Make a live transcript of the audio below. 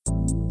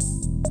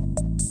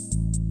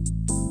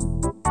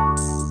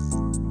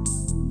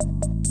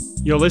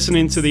You're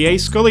listening to the A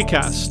Scully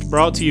Cast,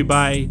 brought to you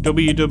by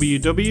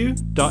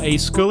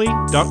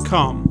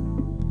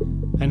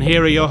www.ascully.com. And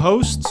here are your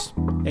hosts,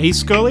 A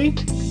Scully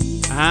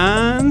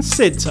and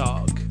Sid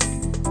Talk.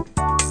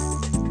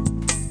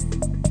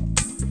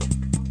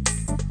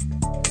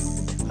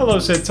 Hello,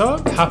 Sid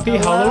Talk. Happy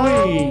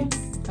Halloween.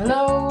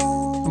 Hello.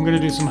 I'm going to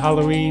do some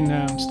Halloween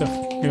stuff.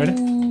 You ready?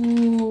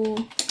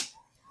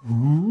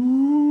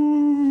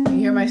 Ooh.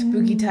 You hear my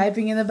spooky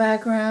typing in the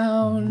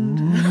background?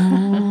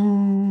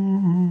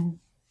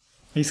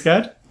 Are you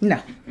scared?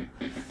 No.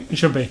 You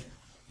should be.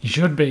 You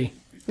should be.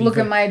 Look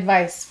at my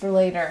advice for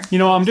later. You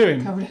know what I'm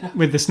doing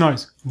with this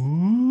noise?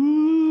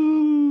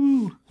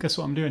 Ooh. Guess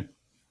what I'm doing?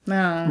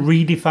 No.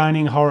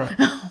 Redefining horror.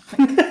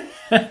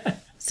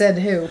 Said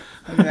who?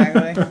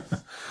 Exactly.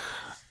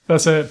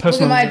 That's a personal...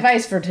 Look at my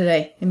advice for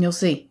today, and you'll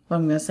see what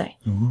I'm going to say.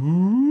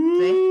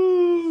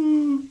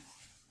 Ooh.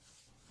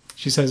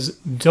 She says,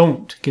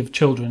 don't give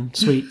children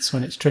sweets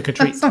when it's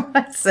trick-or-treat.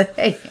 That's what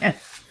I say.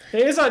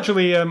 It is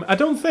actually, I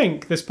don't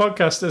think this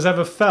podcast has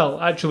ever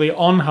felt actually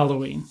on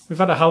Halloween. We've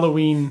had a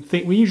Halloween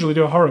thing. We usually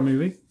do a horror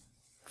movie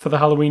for the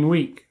Halloween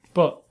week,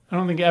 but I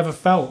don't think it ever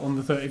felt on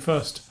the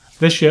 31st.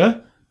 This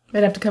year...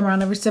 They'd have to come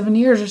around every 7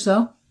 years or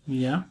so.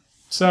 Yeah.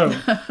 So,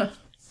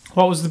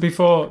 what was the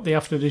before, the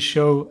after this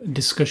show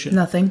discussion?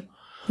 Nothing.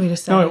 We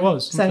just sat No, here. it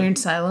was. Sat here in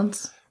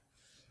silence.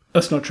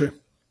 That's not true.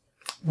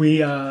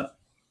 We,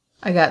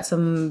 I got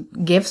some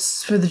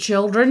gifts for the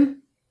children.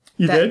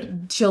 You that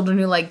did? Children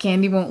who like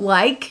candy won't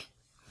like.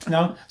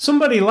 No.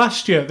 Somebody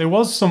last year, there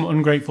was some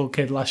ungrateful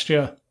kid last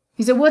year.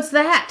 He said, "What's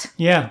that?"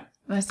 Yeah.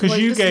 Because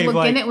you gave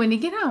look in it when you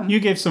get home. You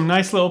gave some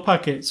nice little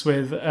packets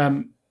with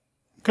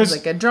There's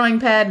like a drawing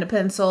pad and a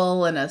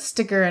pencil and a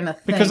sticker and a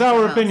thing. Because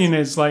our opinion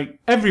is like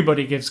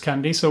everybody gives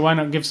candy, so why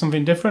not give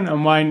something different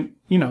and why,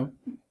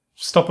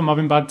 stop them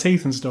having bad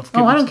teeth and stuff.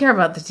 I don't care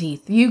about the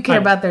teeth. You care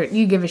about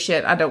you give a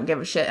shit. I don't give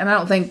a shit. And I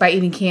don't think by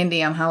eating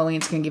candy on Halloween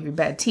it's going to give you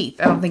bad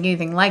teeth. I don't think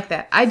anything like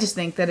that. I just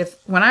think that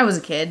when I was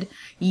a kid,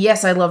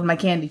 yes, I loved my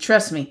candy.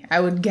 Trust me. I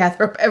would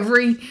gather up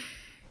every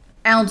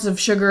ounce of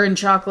sugar and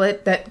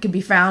chocolate that could be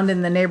found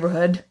in the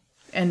neighborhood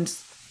and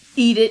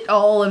eat it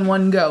all in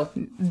one go.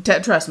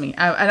 Trust me.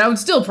 And I would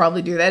still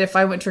probably do that if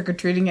I went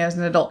trick-or-treating as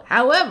an adult.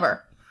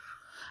 However,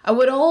 I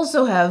would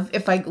also have,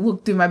 if I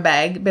looked through my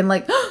bag, been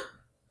like,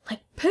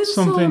 like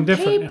pencil something and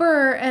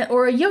paper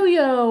or a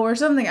yo-yo or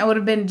something. I would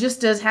have been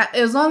just as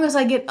as long as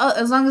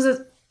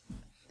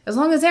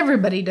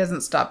everybody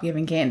doesn't stop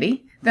giving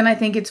candy, then I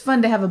think it's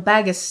fun to have a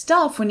bag of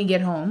stuff when you get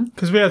home.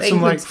 Because we had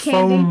some like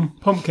foam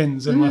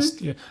pumpkins in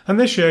last year. And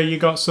this year you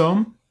got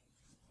some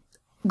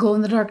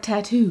glow-in-the-dark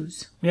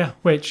tattoos. Yeah,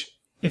 which,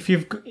 if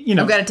you've,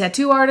 I've got a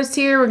tattoo artist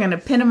here. We're going to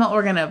pin them all.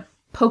 We're going to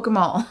poke them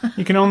all.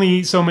 You can only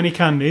eat so many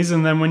candies,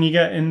 and then when you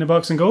get in the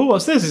box and go, oh,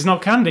 what's this? It's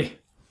not candy.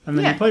 And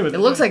then you play with it.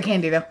 It looks like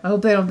candy, though. I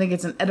hope they don't think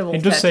it's an edible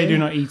It does tattoo. say do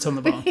not eat on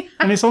the bar.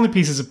 And it's only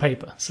pieces of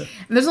paper. So.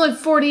 And there's only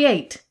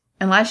 48.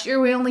 And last year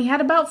we only had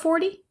about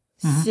 40.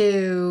 Mm-hmm.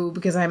 So,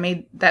 because I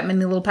made that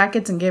many little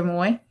packets and gave them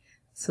away.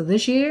 So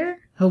this year,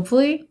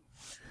 hopefully,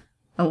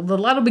 the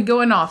lot will be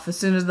going off as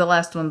soon as the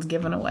last one's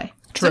given away.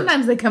 True.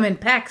 Sometimes they come in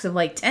packs of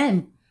like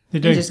 10. They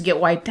do. And just get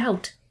wiped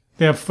out.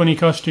 They have funny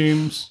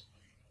costumes.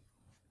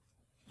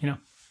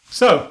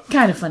 So.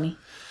 Kind of funny.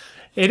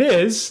 It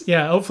is.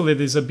 Yeah, hopefully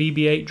there's a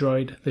BB-8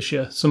 droid this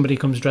year. Somebody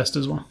comes dressed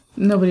as one.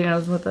 Nobody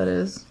knows what that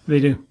is. They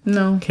do.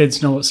 No.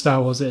 Kids know what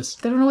Star Wars is.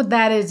 They don't know what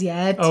that is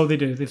yet. Oh, they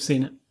do. They've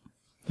seen it.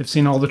 They've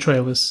seen all the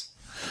trailers.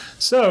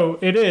 So,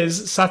 it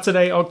is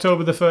Saturday,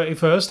 October the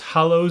 31st,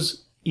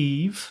 Hallows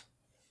Eve.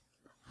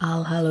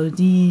 All Hallows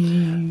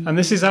Eve. And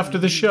this is after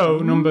the show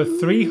number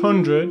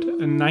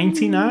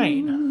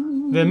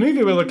 399. The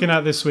movie we're looking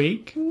at this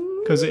week,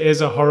 because it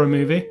is a horror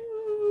movie,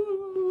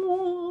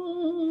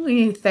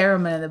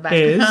 theremin in the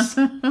background. is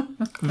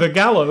The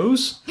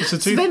Gallows. It's a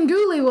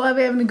Svengoolie will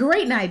be having a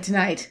great night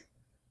tonight.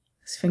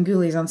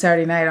 Svengoolie's on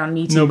Saturday night on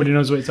YouTube. Nobody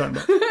knows what you're talking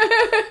about.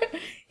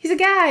 He's a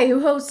guy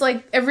who hosts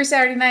like every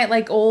Saturday night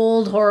like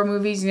old horror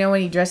movies, when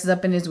he dresses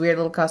up in his weird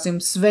little costume.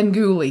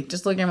 Svengoolie.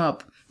 Just look him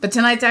up. But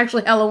tonight's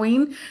actually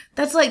Halloween.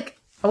 That's like,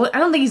 I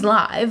don't think he's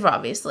live,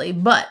 obviously,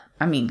 but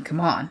I mean, come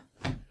on.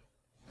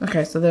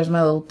 Okay, so there's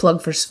my little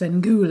plug for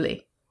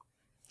Svengoolie.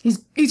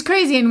 He's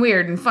crazy and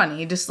weird and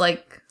funny, just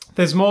like...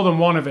 There's more than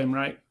one of him,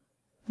 right?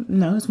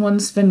 No, it's one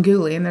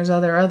Svengoolie, and there's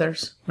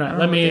others. Right,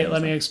 let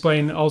me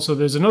explain. Also,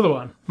 there's another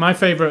one. My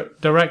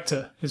favourite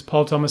director is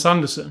Paul Thomas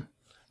Anderson.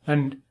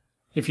 And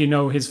if you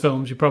know his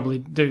films, you probably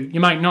do. You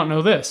might not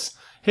know this.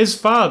 His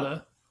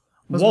father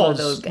was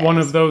one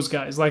of those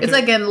guys. It's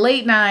like a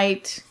late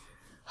night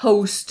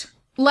host,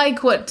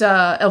 like what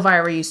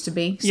Elvira used to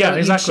be. So yeah,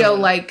 exactly.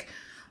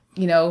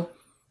 You'd show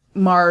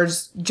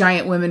Mars,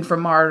 giant women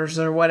from Mars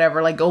or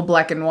whatever, like old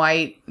black and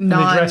white. And they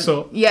dress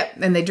up. Yep,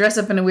 and they dress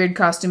up in a weird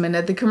costume, and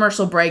at the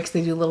commercial breaks,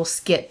 they do little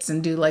skits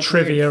and do like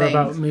trivia weird things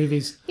about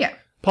movies. Yeah.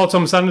 Paul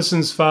Thomas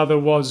Anderson's father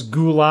was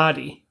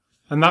Ghoulardi,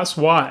 And that's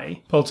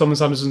why Paul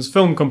Thomas Anderson's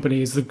film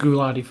company is the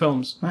Ghoulardi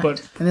Films. Right.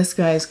 But and this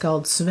guy is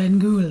called Sven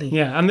Gulli.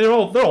 yeah, and they're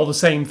all the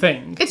same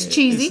thing. It's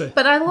cheesy,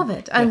 but I love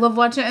it. I love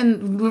watching it.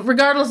 And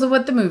regardless of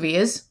what the movie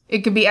is, it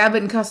could be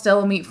Abbott and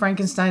Costello meet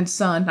Frankenstein's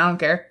son. I don't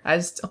care.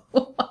 I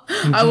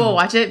will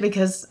watch it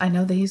because I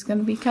know that he's going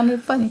to be kind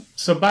of funny.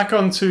 So back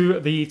onto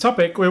the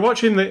topic. We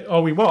watched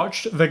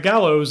The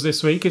Gallows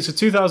this week. It's a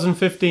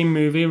 2015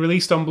 movie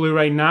released on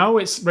Blu-ray now.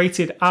 It's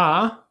rated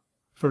R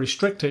for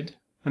restricted.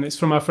 And it's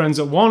from our friends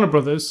at Warner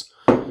Brothers.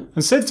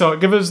 And Sid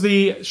Talk, give us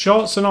the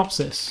short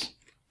synopsis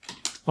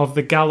of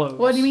The Gallows.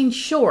 What do you mean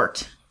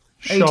short?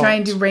 Are you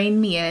trying to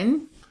rein me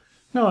in?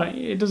 No,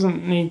 it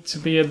doesn't need to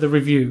be the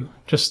review,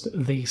 just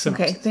the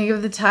synopsis. Okay, think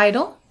of the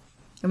title.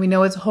 And we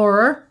know it's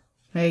horror.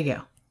 There you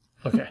go.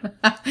 Okay.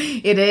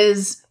 It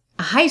is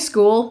a high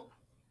school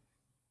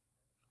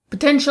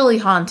potentially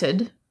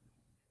haunted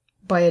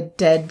by a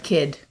dead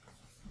kid.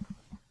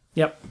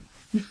 Yep.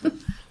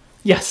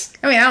 Yes.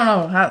 I mean,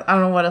 I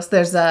don't know what else.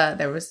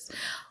 There was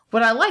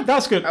what I like.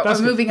 That's good. That's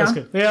moving good. on.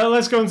 That's good. Yeah,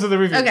 let's go into the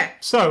review. Okay.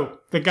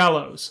 So, The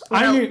Gallows.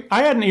 Well,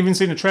 I hadn't even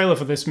seen a trailer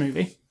for this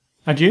movie.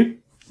 Had you?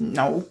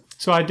 No.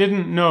 So I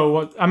didn't know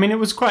what. I mean,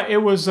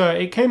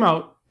 it came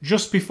out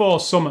just before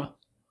summer,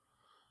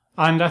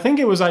 and I think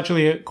it was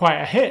actually quite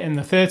a hit in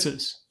the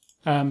theaters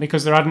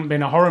because there hadn't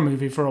been a horror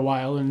movie for a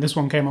while, and this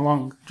one came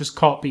along, just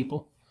caught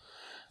people.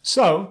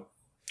 So,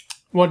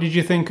 what did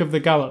you think of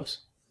The Gallows?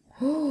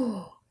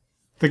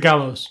 The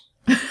Gallows.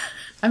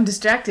 I'm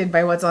distracted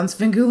by what's on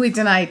Svengoolie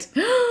tonight.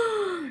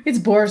 It's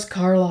Boris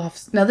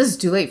Karloff's. Now, this is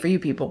too late for you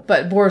people,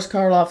 but Boris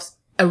Karloff's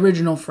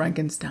original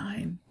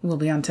Frankenstein will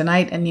be on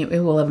tonight, and you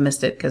will have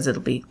missed it because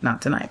it'll be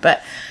not tonight.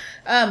 But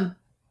I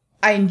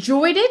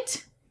enjoyed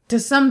it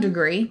to some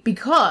degree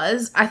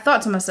because I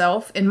thought to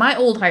myself, in my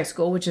old high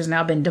school, which has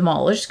now been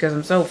demolished because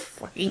I'm so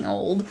fucking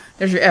old.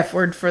 There's your F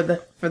word for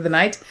the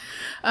night.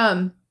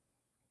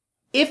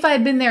 If I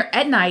had been there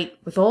at night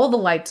with all the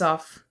lights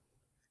off,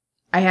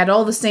 I had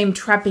all the same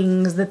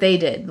trappings that they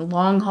did.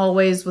 Long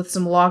hallways with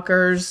some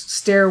lockers,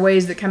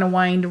 stairways that kind of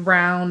wind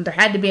around. There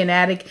had to be an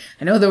attic.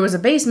 I know there was a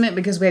basement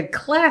because we had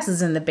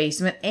classes in the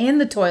basement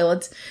and the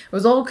toilets. It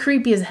was all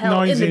creepy as hell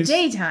Noises. in the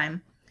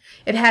daytime.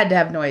 It had to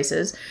have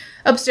noises.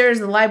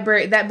 Upstairs, the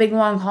library, that big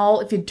long hall,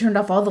 if you turned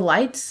off all the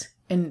lights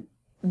and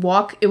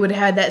walk, it would have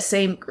had that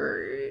same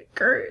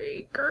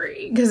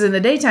because in the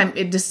daytime,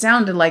 it just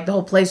sounded like the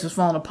whole place was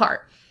falling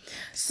apart.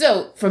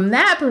 So, from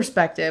that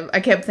perspective,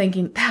 I kept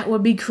thinking, that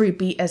would be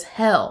creepy as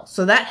hell.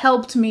 So that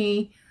helped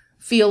me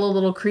feel a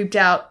little creeped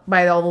out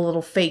by all the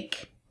little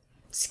fake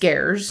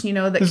scares,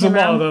 that There's came a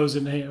lot around. of those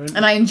in here.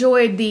 And I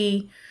enjoyed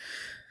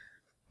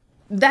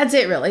that's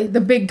it really, the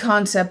big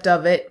concept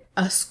of it.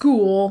 A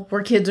school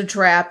where kids are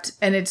trapped,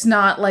 and it's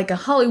not like a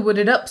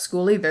Hollywooded up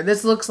school either.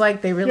 This looks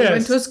like they really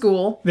went to a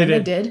school. They They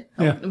did. did.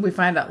 Yeah. We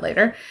find out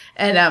later.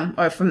 And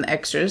or from the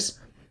extras.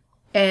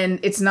 And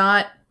it's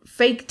not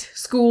faked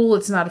school,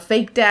 it's not a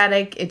faked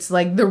attic, it's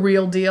like the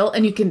real deal,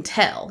 and you can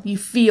tell. You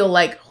feel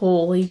like,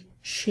 holy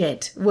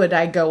shit, would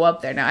I go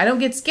up there? Now, I don't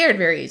get scared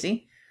very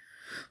easy,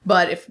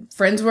 but if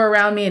friends were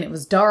around me and it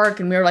was dark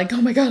and we were like,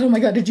 oh my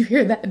god, did you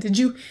hear that?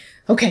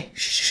 Okay,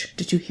 shh,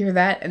 did you hear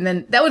that? And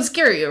then that would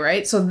scare you,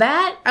 right? So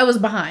that, I was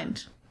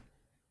behind.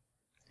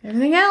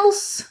 Everything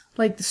else,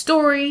 like the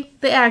story,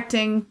 the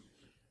acting,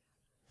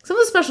 some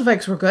of the special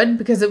effects were good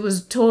because it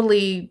was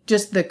totally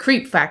just the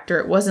creep factor.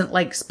 It wasn't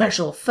like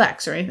special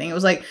effects or anything. It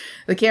was like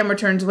the camera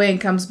turns away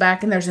and comes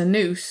back and there's a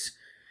noose.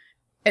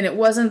 And it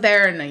wasn't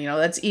there, and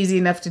that's easy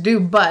enough to do,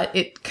 but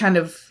it kind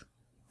of,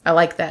 I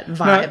like that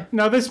vibe.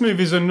 Now this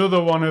movie is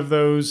another one of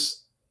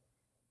those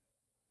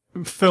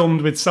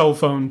filmed with cell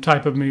phone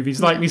type of movies,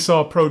 like we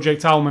saw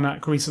Project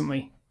Almanac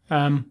recently.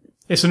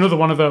 It's another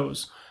one of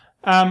those.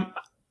 They're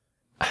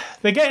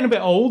getting a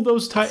bit old,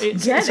 those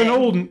it's an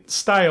old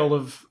style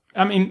of...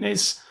 I mean,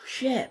 it's...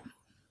 Shit.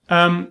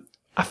 I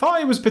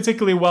thought it was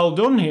particularly well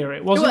done here.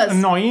 It wasn't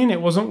annoying.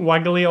 It wasn't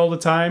waggly all the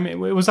time. It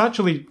was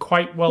actually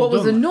quite well done. What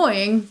was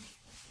annoying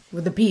were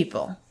the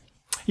people.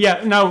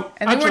 Yeah, no,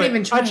 And they weren't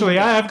even trying actually,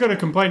 to. I have got a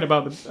complaint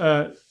about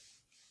the...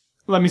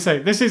 let me say,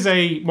 this is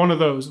one of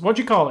those... What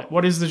do you call it?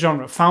 What is the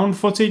genre? Found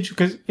footage?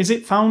 Because is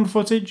it found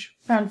footage?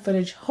 Found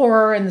footage.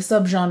 Horror and the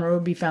subgenre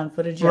would be found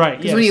footage. Yeah. Right,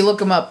 Because when you look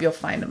them up, you'll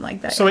find them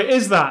like that. So it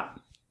is that,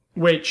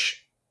 which...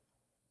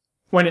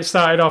 When it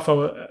started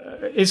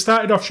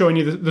off showing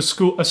you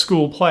a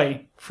school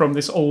play from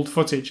this old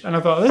footage, and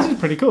I thought, this is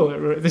pretty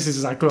cool. This is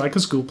exactly like a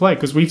school play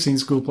because we've seen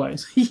school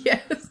plays.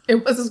 Yes,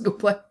 it was a school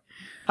play.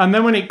 And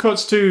then when it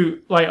cuts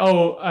to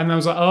and I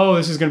was like,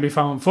 this is going to be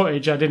found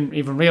footage. I didn't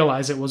even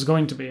realize it was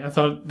going to be. I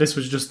thought this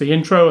was just the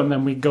intro, and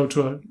then we go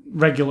to a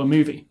regular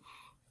movie.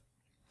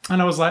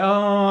 And I was like,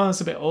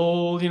 it's a bit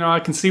old. I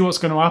can see what's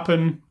going to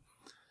happen.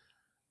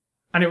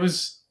 And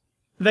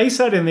they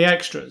said in the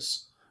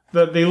extras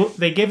that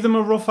they give them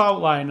a rough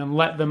outline and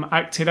let them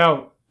act it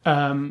out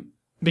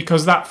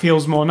because that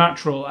feels more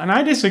natural. And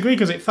I disagree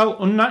because it felt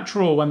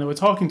unnatural when they were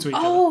talking to each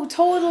other. Oh,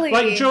 totally.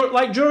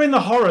 Like during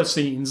the horror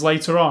scenes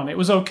later on, it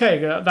was okay.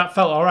 That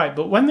felt all right.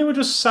 But when they were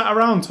just sat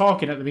around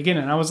talking at the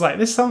beginning, I was like,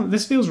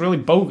 this feels really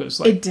bogus.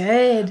 Like, it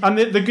did. And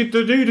the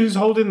dude who's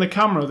holding the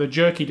camera, the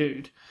jerky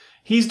dude,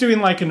 he's doing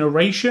like a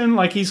narration.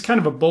 Like he's kind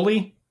of a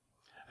bully.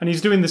 And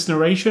he's doing this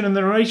narration, and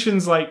the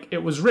narration's like,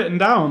 it was written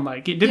down.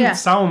 Like, it didn't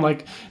sound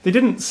like, they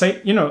didn't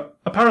say,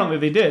 apparently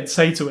they did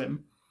say to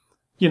him,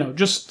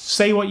 just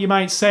say what you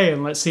might say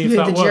and let's see if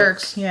that works.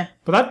 Jerks, yeah.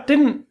 But it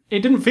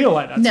didn't feel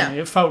like that to me.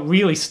 It felt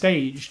really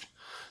staged.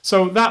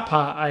 So that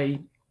part, I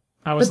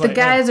was like... But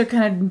the guys are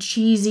kind of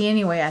cheesy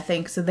anyway, I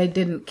think, so they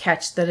didn't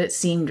catch that it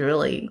seemed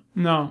really...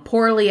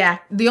 Poorly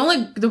acted.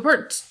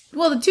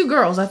 The two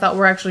girls I thought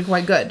were actually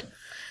quite good.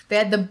 They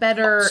had the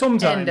better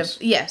end of...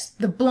 Yes.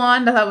 The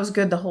blonde I thought was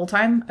good the whole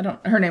time.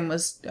 Her name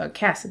was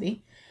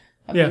Cassidy,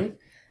 I believe.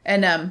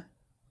 And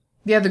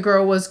the other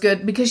girl was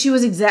good because she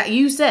was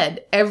you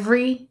said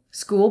every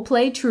school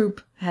play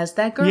troupe has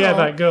that girl. Yeah,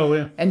 that girl,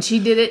 yeah. And she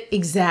did it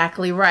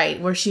exactly right,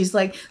 where she's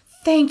like,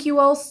 thank you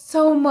all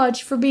so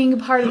much for being a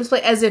part of this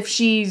play, as if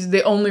she's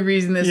the only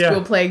reason this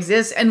school play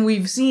exists, and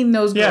we've seen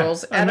those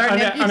girls at our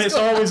nephew's school. And it's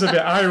always a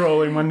bit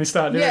eye-rolling when they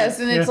start doing it.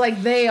 Yes, and it's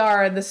like they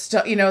are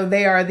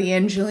they are the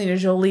Angelina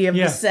Jolie of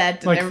the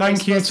set. Like,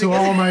 thank you to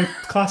all my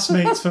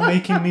classmates for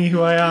making me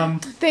who I am.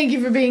 Thank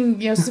you for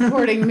being,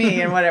 supporting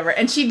me and whatever.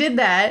 And she did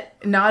that,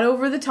 not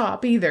over the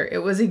top either. It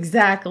was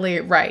exactly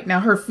right.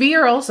 Now, her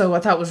fear also I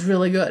thought was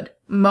really good,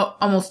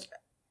 almost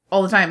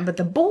all the time. But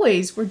the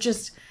boys were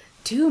just...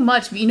 too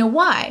much. But you know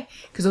why?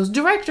 Because those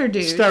director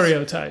dudes...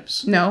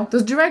 Stereotypes. No,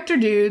 those director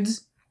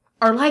dudes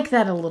are like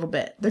that a little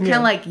bit. They're kind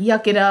of like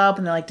yuck it up,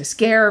 and they like to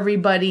scare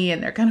everybody,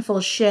 and they're kind of full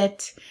of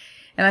shit.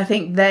 And I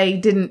think they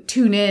didn't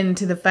tune in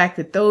to the fact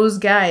that those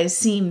guys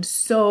seemed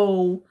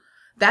so...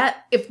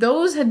 That, if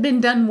those had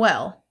been done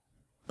well,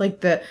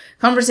 like the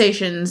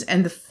conversations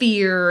and the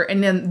fear,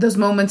 and then those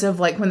moments of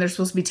like when they're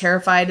supposed to be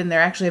terrified and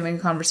they're actually having a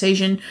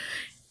conversation,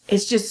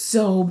 it's just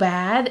so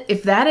bad.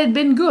 If that had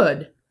been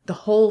good...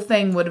 the whole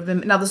thing would have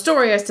been... Now, the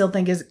story I still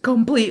think is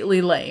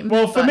completely lame.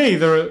 Well, for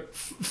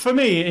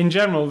me, in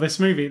general, this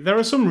movie, there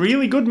are some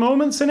really good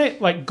moments in it,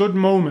 like good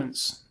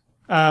moments.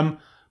 But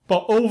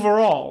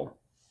overall,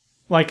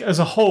 like as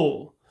a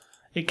whole,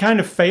 it kind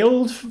of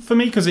failed for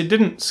me because it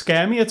didn't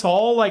scare me at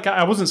all. Like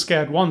I wasn't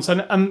scared once,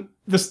 and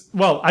this...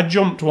 Well, I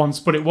jumped once,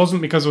 but it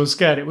wasn't because I was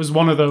scared. It was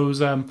one of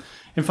those...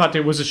 in fact,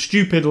 it was a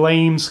stupid,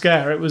 lame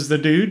scare. It was the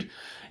dude.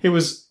 It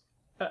was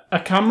a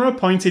camera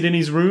pointed in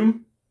his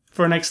room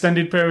for an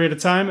extended period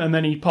of time, and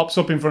then he pops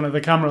up in front of the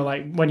camera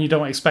like when you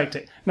don't expect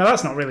it. Now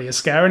that's not really a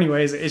scare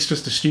anyway, is it? It's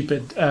just a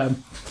stupid...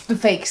 the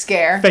fake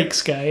scare. Fake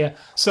scare, yeah.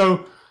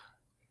 So,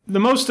 the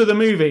most of the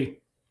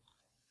movie,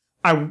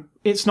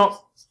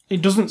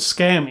 it doesn't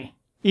scare me.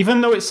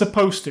 Even though it's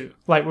supposed to.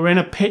 Like, we're in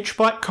a pitch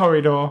black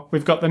corridor,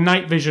 we've got the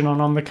night vision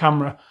on the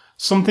camera,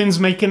 something's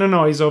making a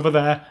noise over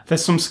there,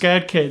 there's some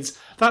scared kids.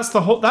 That's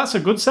a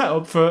good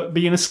setup for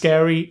being a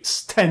scary,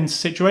 tense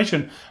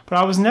situation. But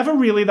I was never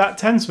really that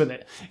tense with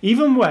it.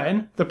 Even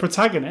when the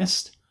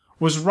protagonist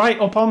was right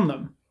up on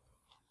them,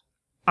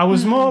 I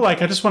was more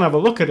like, I just want to have a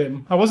look at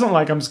him. I wasn't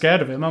like, I'm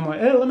scared of him. I'm like,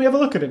 hey, let me have a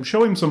look at him.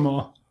 Show him some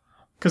more.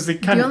 Because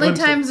the only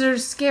times they're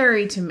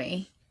scary to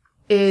me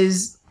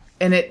is,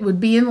 and it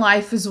would be in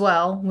life as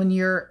well, when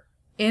you're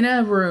in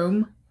a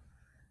room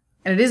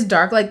and it is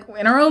dark, like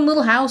in our own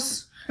little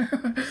house.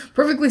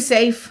 Perfectly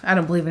safe. I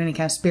don't believe in any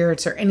kind of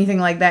spirits or anything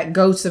like that.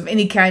 Ghosts of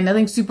any kind.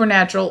 Nothing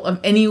supernatural of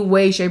any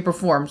way, shape, or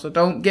form. So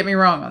don't get me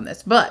wrong on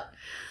this. But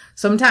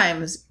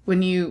sometimes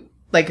when you,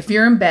 like if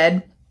you're in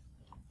bed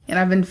and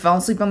I've been falling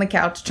asleep on the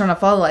couch, turn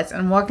off all the lights,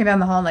 and I'm walking down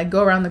the hall and I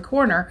go around the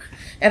corner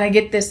and I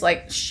get this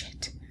like,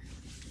 shit.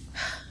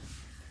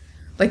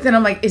 Like then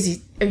I'm like, are you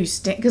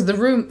because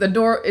the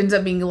door ends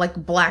up being like a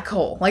black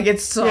hole. Like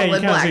it's solid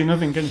black. Yeah, you can't see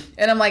nothing, can you?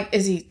 And I'm like,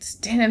 is he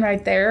standing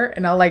right there?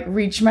 And I'll like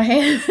reach my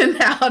hand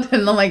out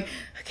and I'm like,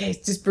 okay,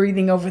 it's just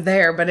breathing over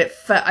there. But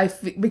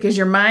because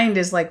your mind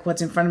is like,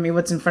 what's in front of me?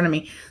 What's in front of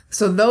me?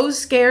 So those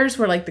scares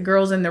were like the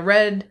girls in the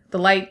red, the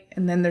light,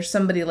 and then there's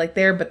somebody like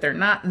there, but they're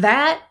not.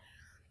 That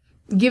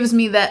gives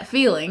me that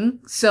feeling.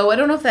 So I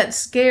don't know if that's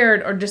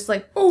scared or just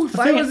like, oh, if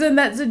I was in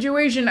that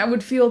situation, I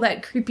would feel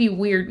that creepy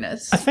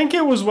weirdness. I think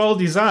it was well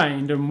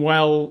designed and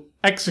well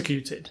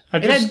executed.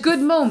 It had good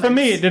moments. For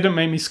me, it didn't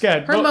make me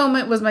scared. Her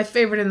moment was my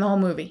favorite in the whole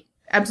movie.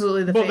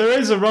 Absolutely the favorite. But there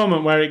is a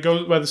moment where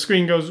the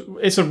screen goes,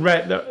 it's a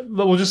red,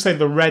 we'll just say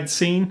the red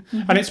scene,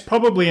 and it's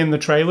probably in the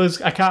trailers.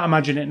 I can't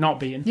imagine it not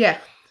being. Yeah.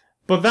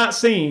 But that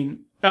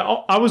scene...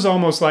 I was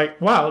almost like,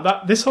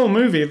 wow, this whole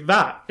movie,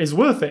 that is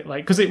worth it.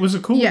 Like, because it was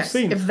a cool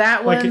scene. If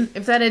that one,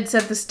 if that had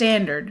set the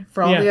standard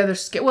for all the other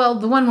well,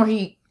 the one where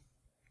he...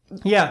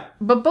 Yeah.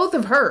 But both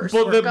of hers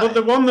but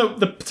the one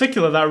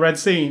that red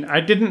scene, I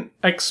didn't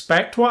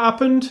expect what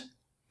happened,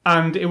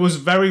 and it was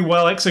very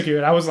well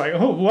executed. I was like,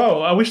 oh,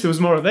 whoa, I wish there was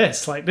more of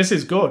this. Like, this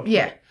is good.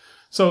 Yeah.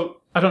 So,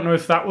 I don't know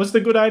if that was the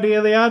good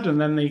idea they had,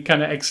 and then they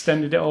kind of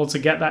extended it all to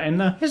get that in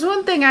there. There's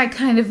one thing I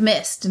kind of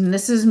missed, and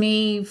this is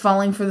me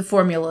falling for the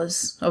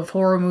formulas of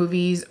horror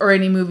movies or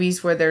any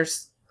movies where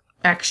there's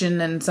action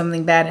and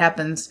something bad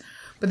happens.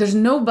 But there's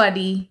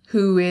nobody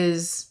who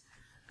is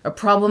a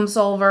problem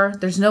solver.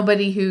 There's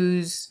nobody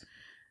who's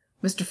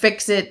Mr.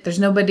 Fix-It. There's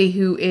nobody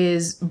who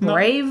is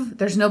brave. No.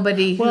 There's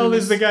nobody who... Well,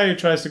 there's the guy who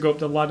tries to go up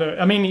the ladder.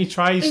 I mean, he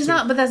tries he's to.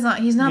 Not, but that's not...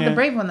 He's not the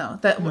brave one, though.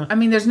 I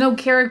mean, there's no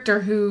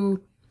character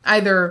who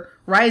either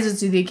rises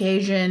to the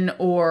occasion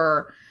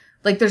or...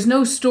 Like, there's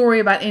no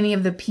story about any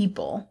of the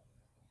people.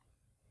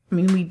 I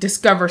mean, we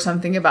discover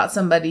something about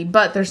somebody,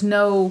 but there's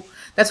no...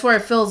 That's where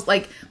it feels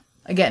like...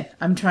 Again,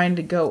 I'm trying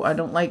to go... I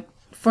don't like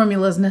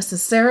formulas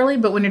necessarily,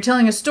 but when you're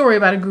telling a story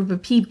about a group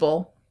of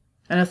people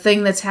and a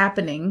thing that's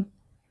happening,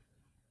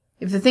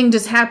 if the thing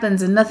just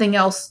happens and nothing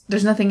else,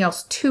 there's nothing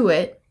else to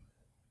it,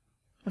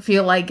 I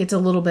feel like it's a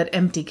little bit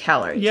empty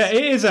calories. Yeah,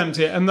 it is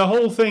empty, and the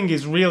whole thing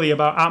is really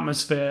about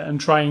atmosphere and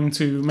trying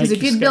to make. Because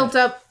if you'd built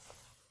up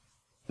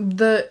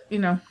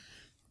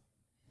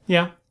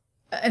yeah,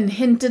 and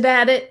hinted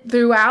at it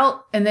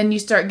throughout, and then you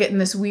start getting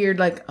this weird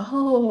like,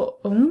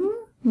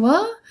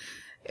 what?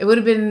 It would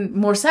have been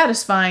more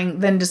satisfying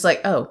than just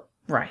like, oh,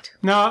 right.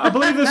 No, I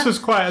believe this was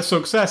quite a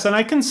success, and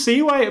I can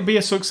see why it'd be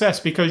a success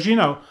because,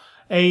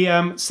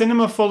 a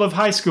cinema full of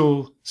high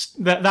school,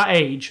 that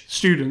age,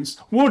 students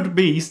would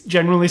be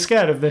generally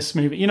scared of this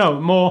movie.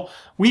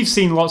 We've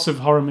seen lots of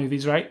horror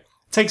movies, right? It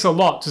takes a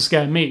lot to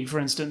scare me, for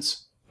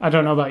instance. I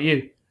don't know about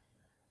you.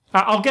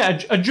 I'll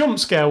get a jump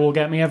scare will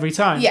get me every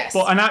time. Yes.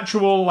 But an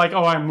actual,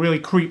 I'm really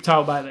creeped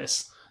out by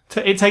this.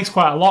 It takes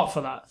quite a lot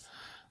for that.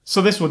 So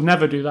this would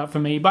never do that for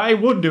me, but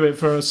it would do it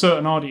for a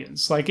certain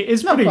audience. It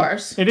is pretty, of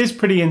course. It is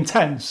pretty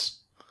intense.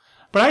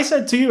 But I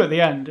said to you at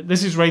the end,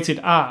 this is rated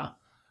R.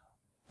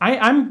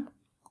 I'm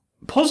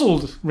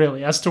puzzled,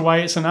 really, as to why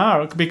it's an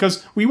R,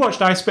 because we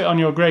watched I Spit on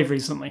Your Grave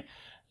recently,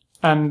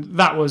 and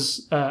that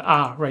was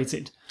R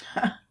rated.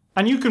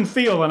 And you can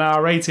feel an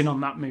R rating on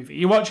that movie.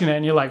 You're watching it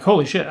and you're like,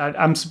 holy shit,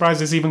 I'm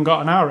surprised it's even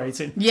got an R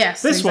rating.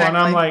 Yes, This exactly. one,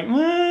 I'm like,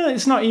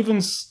 it's not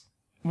even...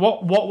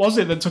 What was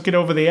it that took it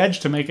over the edge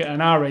to make it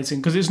an R rating?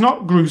 Because it's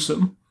not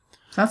gruesome.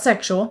 It's not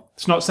sexual.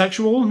 It's not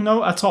sexual,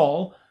 no, at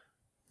all.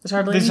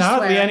 There's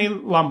hardly any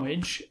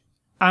language.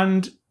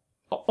 And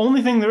the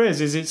only thing there is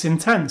it's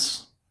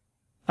intense.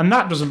 And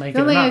that doesn't make it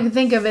an R. The only thing I can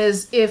think of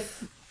is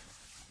if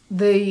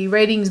the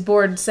ratings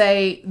board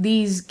say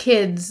these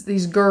kids,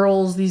 these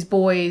girls, these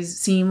boys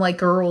seem like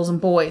girls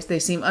and boys. They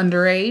seem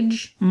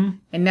underage. Mm.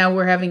 And now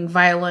we're having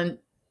violent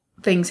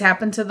things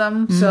happen to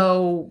them. Mm.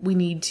 So we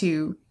need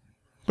to...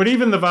 But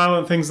even the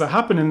violent things that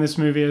happen in this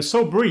movie are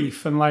so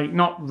brief and,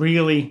 not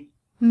really...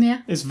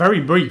 Yeah. It's very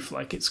brief.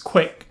 It's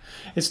quick.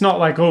 It's not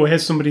like, oh,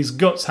 here's somebody's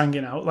guts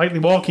hanging out. Like The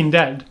Walking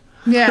Dead.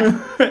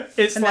 Yeah.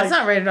 It's and that's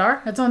not rated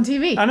R. It's on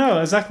TV. I know,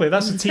 exactly.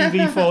 That's a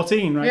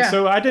TV-14, right? Yeah.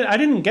 So I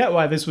didn't get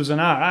why this was an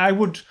R. I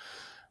would...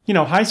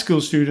 high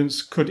school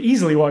students could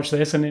easily watch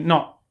this and it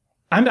not...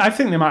 And I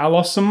think they might have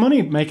lost some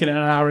money making it an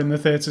hour in the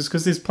theatres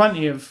because there's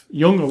plenty of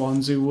younger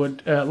ones who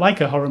would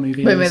like a horror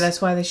movie. Wait,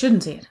 that's why they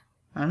shouldn't see it.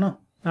 I don't know.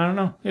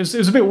 It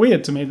was a bit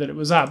weird to me that it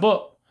was that.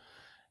 But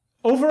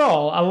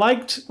overall, I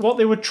liked what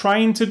they were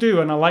trying to do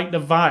and I liked the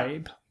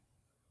vibe.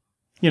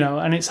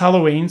 And it's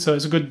Halloween, so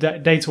it's a good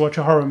day to watch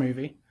a horror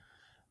movie.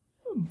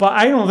 But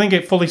I don't think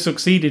it fully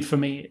succeeded for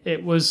me.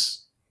 It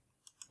was,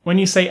 when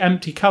you say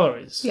empty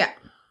calories, yeah,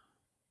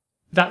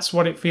 that's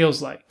what it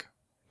feels like.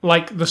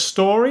 Like the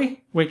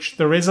story, which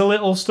there is a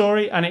little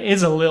story, and it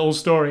is a little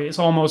story. It's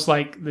almost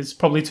like there's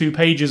probably 2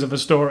 pages of a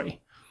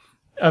story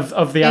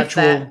of the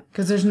actual...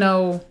 Because there's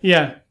no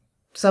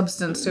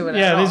substance to it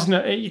at all.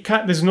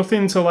 There's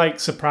nothing to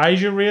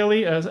surprise you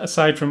really,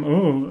 aside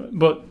from,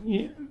 but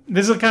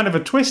there's a kind of a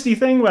twisty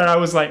thing where I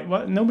was like,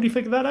 what, nobody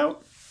figured that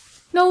out?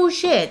 No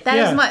shit.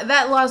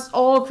 That lost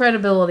all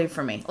credibility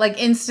for me.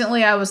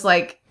 Instantly I was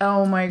like,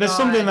 oh my god. There's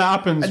something that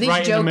happens right in the middle. Are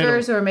these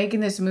jokers who are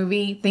making this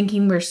movie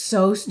thinking we're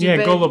so stupid?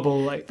 Yeah,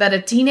 gullible. That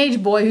a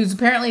teenage boy who's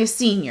apparently a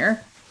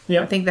senior,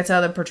 yeah, I think that's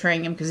how they're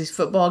portraying him because he's a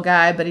football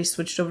guy, but he's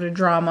switched over to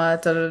drama,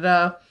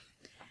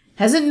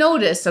 hasn't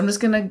noticed. I'm just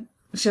gonna,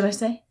 should I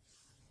say?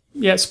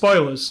 Yeah,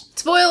 spoilers.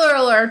 Spoiler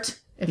alert,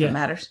 if it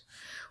matters.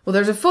 Well,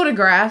 there's a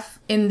photograph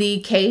in the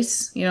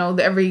case.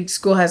 Every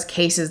school has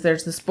cases.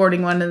 There's the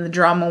sporting one and the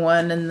drama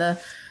one and the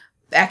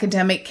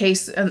academic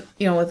case, and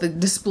with the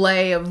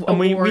display of and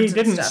awards we and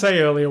didn't stuff. say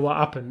earlier what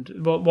happened.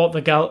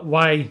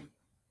 Why?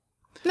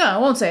 No, I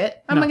won't say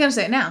it. I'm not going to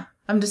say it now.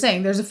 I'm just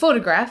saying there's a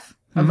photograph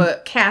of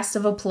a cast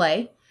of a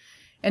play.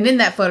 And in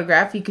that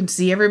photograph, you can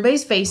see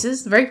everybody's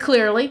faces very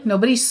clearly.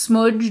 Nobody's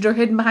smudged or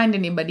hidden behind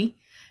anybody.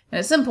 And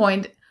at some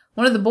point,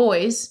 one of the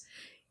boys...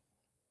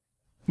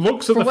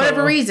 looks at for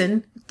whatever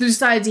reason,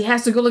 decides he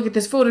has to go look at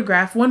this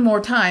photograph one more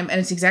time, and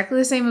it's exactly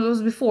the same as it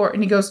was before,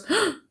 and he goes,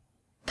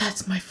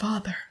 That's my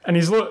father. And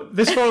this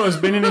photo has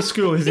been in his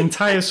school, his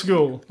entire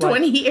school.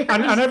 20 years.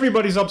 And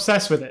everybody's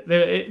obsessed with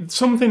it.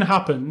 Something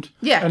happened.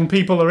 Yeah. And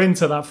people are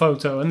into that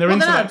photo. And they're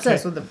into they're not that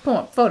obsessed with the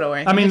photo or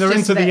anything. I mean, It's they're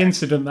just into the there.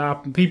 incident that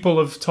happened. People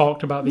have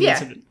talked about the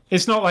incident.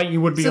 It's not like you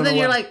would be So unaware. then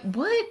you're like,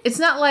 what? It's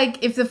not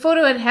like if the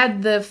photo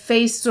had the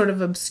face sort of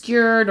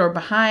obscured or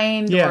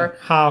behind or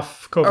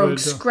half covered. or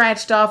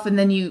scratched off, and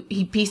then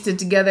he pieced it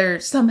together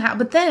somehow.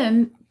 But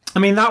then, I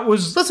mean, that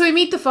was... so we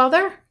meet the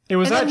father? It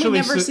was and then we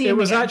actually never see him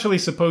again. actually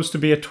supposed to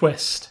be a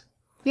twist.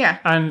 Yeah.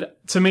 And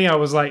to me, I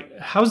was like,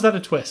 how's that a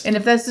twist? And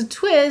if that's a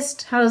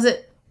twist, how does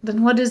it...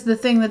 Then what is the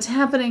thing that's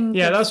happening?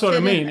 Yeah, that's what I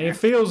mean. It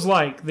feels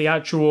like the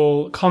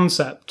actual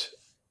concept...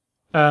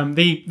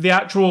 the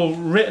actual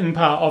written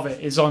part of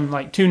it is on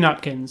like 2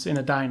 napkins in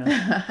a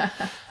diner.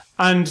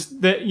 And,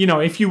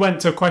 if you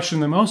went to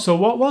question them, oh, so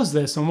what was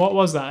this and what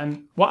was that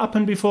and what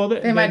happened before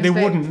that? They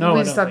wouldn't know.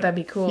 We just thought that'd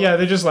be cool. Yeah,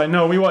 they're just like,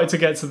 no, we wanted to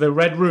get to the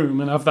red room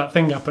and have that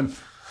thing happen.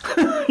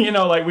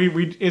 Like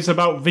we it's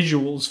about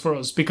visuals for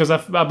us because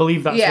I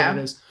believe that's what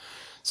it is.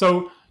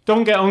 So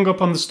don't get hung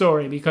up on the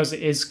story because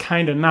it is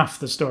kind of naff,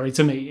 the story,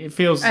 to me. It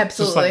feels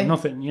just like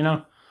nothing,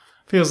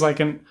 Feels like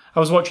I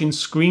was watching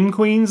Scream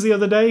Queens the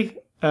other day.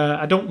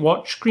 I don't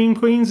watch Scream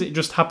Queens. It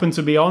just happened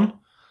to be on.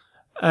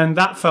 And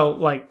that felt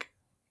like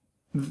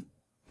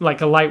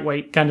a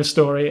lightweight kind of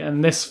story.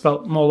 And this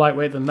felt more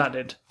lightweight than that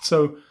did.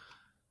 So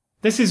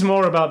this is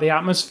more about the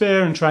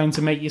atmosphere and trying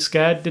to make you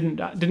scared.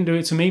 Didn't do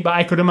it to me, but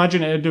I could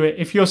imagine it'd do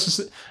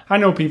it. I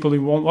know people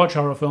who won't watch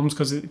horror films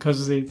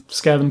because they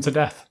scare them to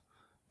death.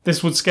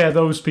 This would scare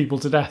those people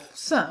to death.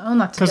 So,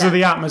 not to because of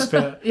the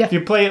atmosphere. Yeah. If you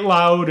play it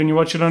loud and you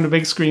watch it on a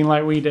big screen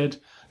like we did,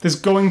 there's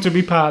going to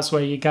be parts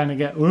where you kind of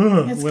get,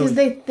 ugh. It's because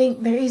they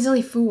think they're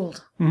easily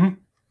fooled. Mm-hmm.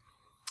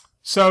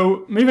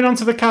 So, moving on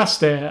to the cast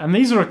here, and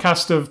these are a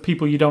cast of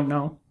people you don't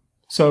know.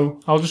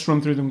 So, I'll just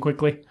run through them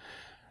quickly.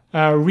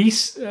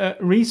 Reese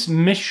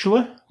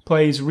Mischler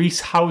plays Reese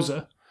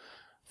Hauser.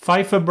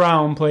 Pfeiffer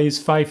Brown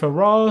plays Pfeiffer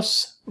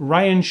Ross.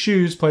 Ryan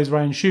Shoes plays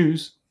Ryan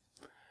Shoes.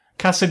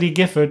 Cassidy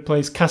Gifford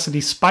plays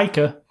Cassidy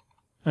Spiker.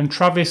 And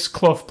Travis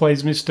Clough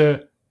plays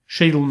Mr.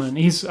 Schiedelman.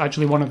 He's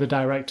actually one of the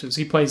directors.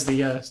 He plays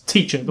the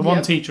teacher, the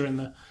one teacher in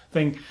the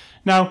thing.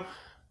 Now,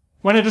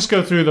 when I just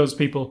go through those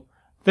people,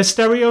 they're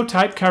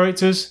stereotype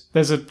characters.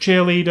 There's a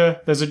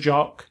cheerleader, there's a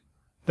jock,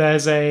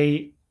 there's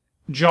a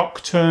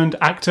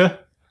jock-turned-actor,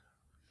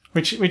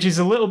 which is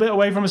a little bit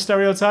away from a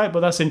stereotype, but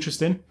that's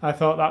interesting. I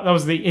thought that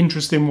was the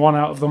interesting one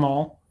out of them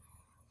all.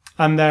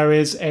 And there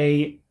is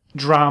a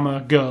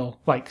drama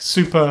girl, like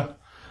super,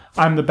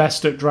 I'm the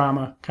best at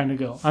drama kind of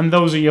girl. And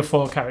those are your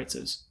 4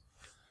 characters.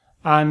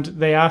 And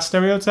they are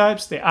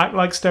stereotypes. They act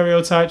like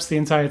stereotypes the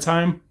entire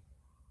time.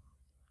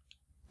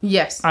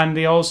 Yes. And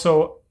they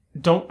also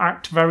don't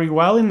act very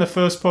well in the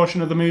first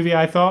portion of the movie,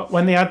 I thought.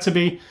 When they had to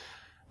be...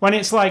 When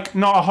it's like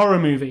not a horror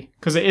movie,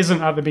 because it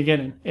isn't at the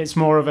beginning. It's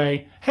more of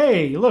a,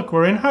 hey, look,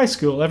 we're in high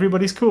school.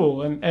 Everybody's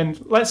cool.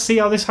 And let's see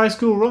how this high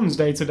school runs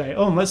day to day.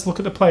 Oh, and let's look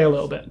at the play a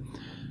little bit.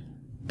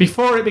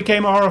 Before it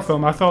became a horror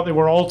film, I thought they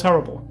were all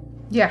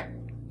terrible. Yeah.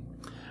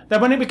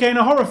 Then when it became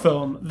a horror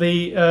film,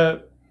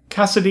 the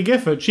Cassidy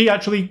Gifford, she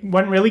actually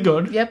went really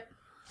good. Yep.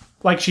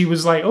 Like she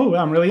was like, oh,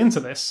 I'm really into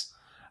this.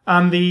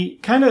 And the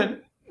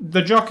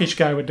jockish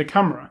guy with the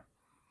camera,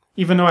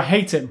 even though I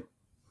hate him,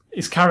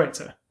 his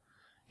character,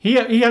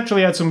 he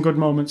actually had some good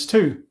moments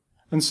too.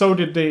 And so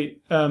did they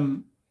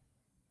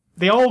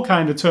all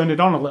kind of turned it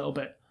on a little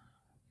bit.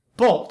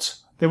 But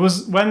there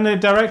was, when the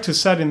director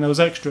said in those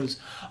extras,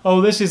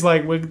 oh, this is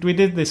like, we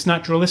did this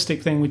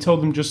naturalistic thing. We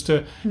told them just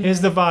to,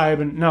 here's the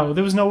vibe. And no,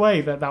 there was no way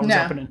that was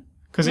happening.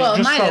 Because it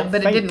just might felt have,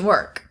 but fake. it didn't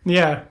work.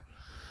 Yeah.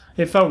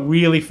 It felt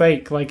really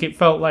fake. Like, it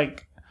felt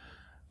like,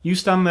 you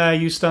stand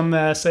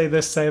there, say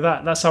this, say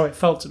that. That's how it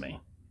felt to me.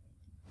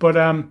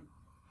 But,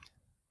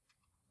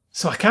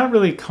 so I can't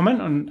really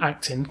comment on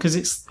acting, because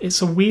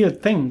it's a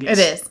weird thing. It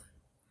is.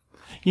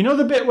 You know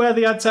the bit where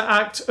they had to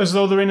act as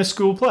though they're in a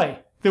school play?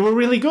 They were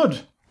really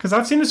good. Because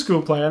I've seen a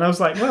school play, and I was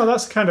like, well,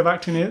 that's the kind of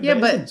acting that is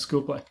in a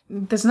school play.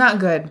 That's not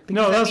good.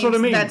 No, that's what I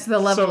mean. That's the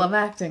level of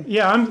acting.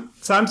 Yeah, I'm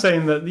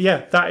saying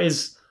that, that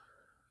is...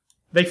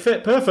 They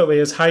fit perfectly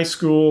as high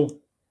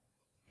school,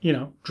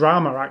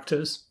 drama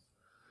actors.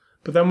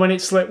 But then when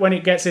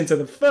it gets into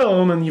the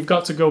film and you've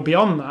got to go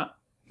beyond that,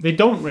 they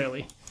don't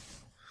really.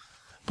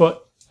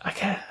 But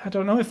I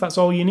don't know if that's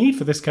all you need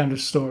for this kind of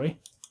story.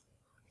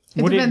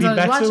 Would it be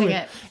better? Watching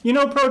it.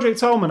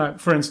 Project Almanac,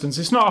 for instance,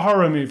 it's not a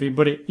horror movie,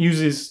 but it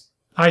uses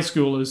high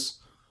schoolers.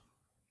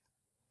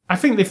 I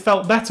think they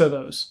felt better,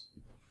 those.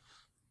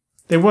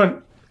 They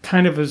weren't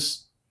kind of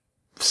as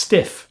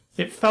stiff.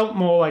 It felt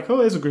more like, oh,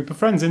 there's a group of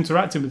friends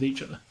interacting with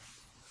each other.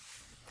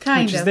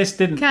 Kind of. This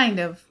didn't. Kind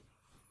of.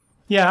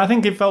 Yeah, I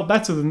think it felt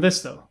better than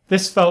this, though.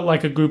 This felt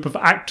like a group of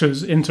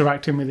actors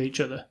interacting with each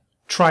other,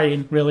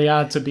 trying really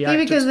hard to be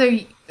actors.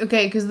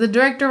 Because the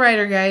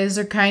director-writer guys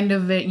are kind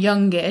of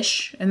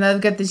youngish, and they've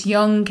got this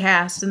young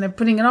cast, and they're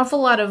putting an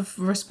awful lot of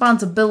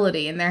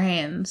responsibility in their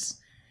hands.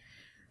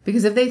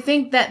 Because if they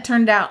think that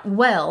turned out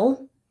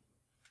well,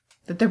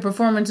 that their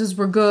performances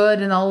were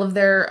good, and all of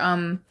their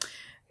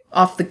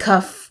off the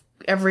cuff,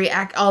 every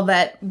act, all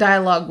that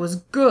dialogue was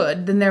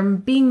good, then they're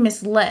being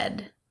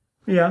misled.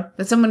 Yeah.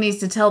 That someone needs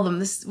to tell them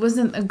this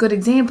wasn't a good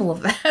example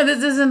of that.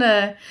 This isn't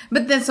a.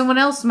 But then someone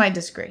else might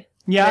disagree.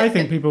 Yeah, I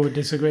think people would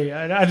disagree.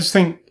 I just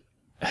think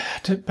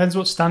it depends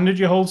what standard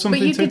you hold something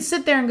But you to. could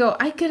sit there and go,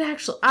 I could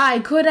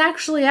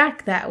actually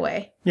act that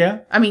way. Yeah.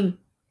 I mean,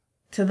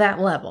 to that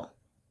level.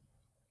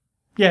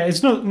 Yeah,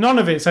 it's none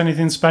of it's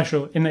anything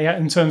special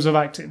in terms of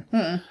acting.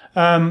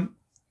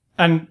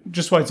 And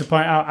just wanted to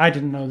point out, I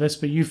didn't know this,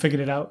 but you figured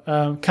it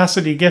out.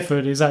 Cassidy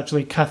Gifford is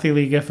actually Kathy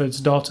Lee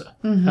Gifford's daughter,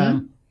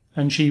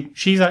 and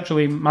she's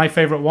actually my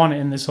favorite one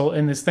in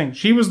this thing.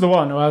 She was the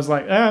one who I was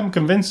like, I'm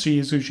convinced she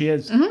is who she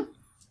is.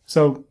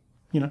 So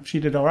she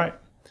did all right.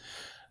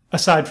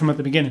 Aside from at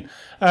the beginning,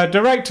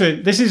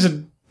 director. This is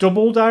a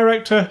double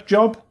director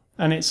job.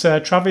 And it's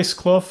Travis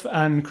Clough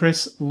and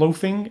Chris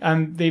Lothing,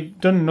 and they've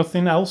done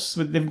nothing else.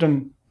 They've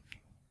done,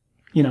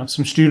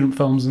 some student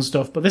films and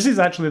stuff, but this is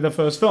actually their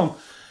first film.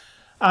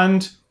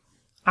 And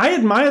I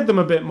admired them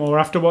a bit more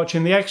after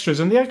watching the extras,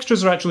 and the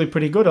extras are actually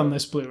pretty good on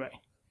this Blu-ray.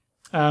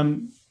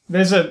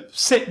 There's a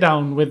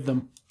sit-down with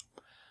them.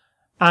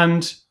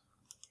 And,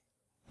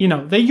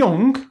 they're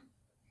young.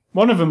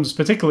 One of them's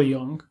particularly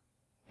young.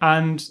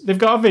 And they've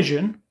got a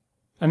vision,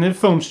 and they're a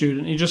film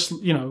student. He just,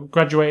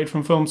 graduated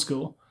from film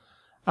school.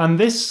 And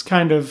this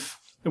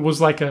it was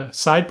like a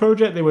side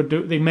project.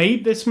 They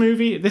made this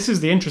movie. This is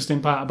the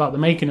interesting part about the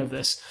making of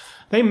this.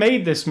 They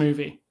made this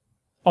movie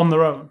on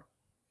their own.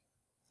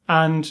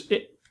 And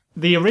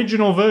the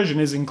original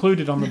version is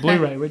included on the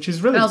Blu-ray, which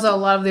is really... And also, a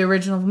lot of the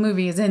original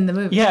movie is in the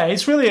movie. Yeah,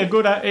 it's really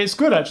it's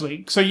good,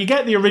 actually. So you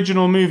get the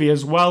original movie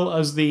as well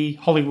as the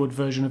Hollywood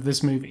version of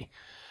this movie.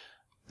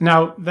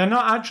 Now, they're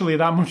not actually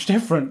that much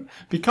different,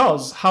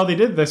 because how they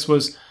did this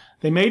was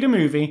they made a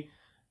movie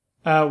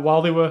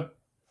while they were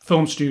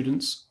film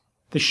students.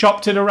 They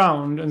shopped it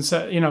around and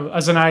said,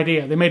 as an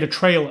idea. They made a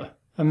trailer,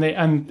 and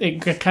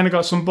it kind of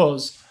got some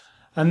buzz.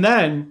 And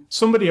then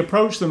somebody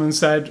approached them and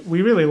said,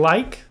 we really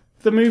like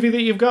the movie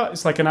that you've got.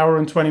 It's like an hour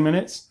and 20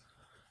 minutes.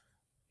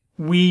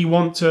 We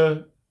want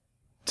to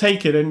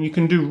take it, and you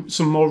can do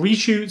some more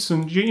reshoots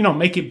and,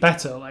 make it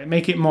better, like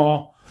make it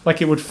more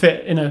like it would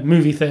fit in a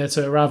movie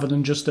theater rather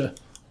than just a,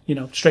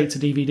 straight to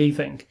DVD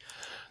thing.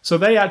 So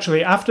they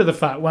actually, after the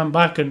fact, went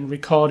back and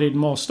recorded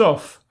more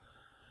stuff.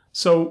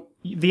 So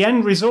the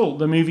end result,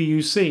 the movie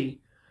you see,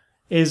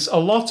 is a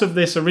lot of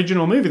this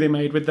original movie they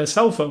made with their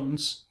cell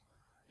phones.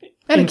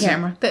 And a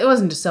camera. It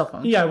wasn't just cell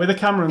phones. Yeah, with a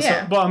camera and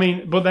stuff.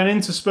 But then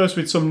interspersed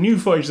with some new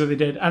footage that they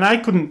did. And I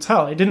couldn't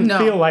tell. It didn't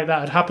feel like that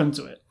had happened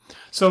to it.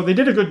 So they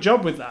did a good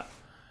job with that.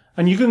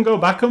 And you can go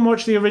back and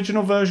watch the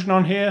original version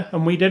on here.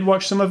 And we did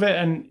watch some of it.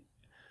 And,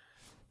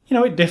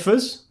 it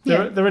differs.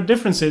 There are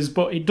differences,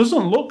 but it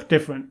doesn't look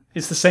different.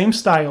 It's the same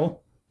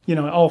style. It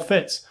all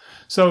fits.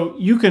 So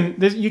you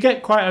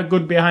get quite a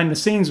good behind the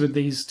scenes with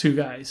these two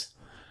guys.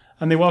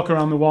 And they walk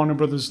around the Warner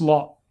Brothers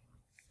lot.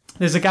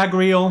 There's a gag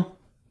reel.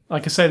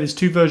 Like I say, there's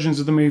two versions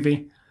of the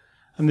movie.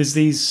 And there's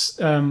these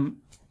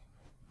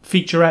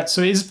featurettes.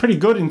 So it is pretty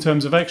good in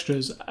terms of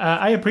extras.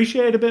 I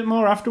appreciate it a bit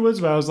more afterwards,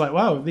 where I was like,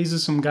 wow, these are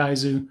some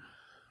guys who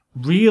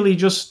really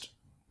just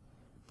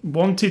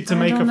wanted to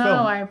make a film. I don't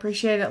know. I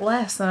appreciate it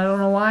less, and I don't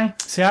know why.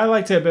 See, I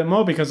liked it a bit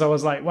more because I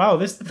was like, wow,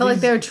 I felt like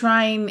they were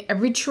trying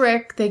every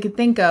trick they could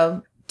think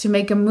of to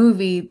make a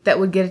movie that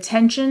would get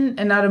attention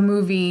and not a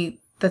movie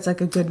that's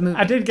like a good movie.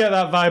 I did get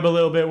that vibe a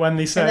little bit when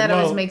they said... And that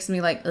always makes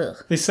me like,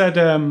 ugh. They said,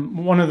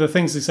 one of the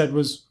things they said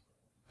was,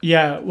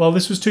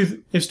 this was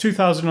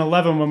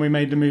 2011 when we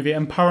made the movie,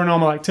 and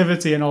Paranormal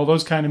Activity and all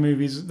those kind of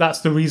movies,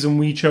 that's the reason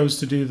we chose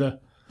to do the...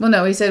 Well,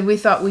 no, he said we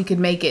thought we could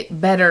make it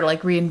better,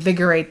 like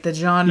reinvigorate the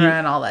genre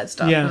and all that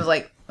stuff. Yeah. I was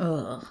like,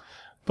 ugh.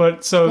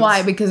 But so...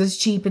 Why? Because it's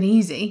cheap and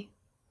easy.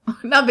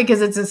 Not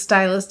because it's a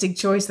stylistic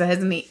choice that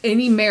has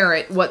any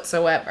merit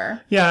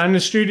whatsoever. Yeah, and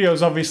the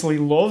studios obviously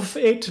love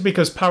it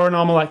because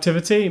Paranormal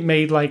Activity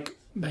made a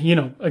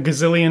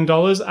gazillion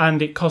dollars,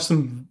 and it cost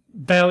them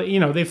barely,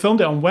 they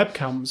filmed it on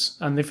webcams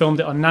and they filmed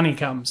it on nanny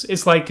cams.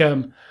 It's like,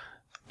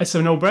 it's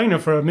a no-brainer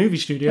for a movie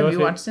studio. Have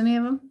you watched any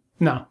of them?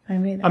 No. I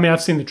mean,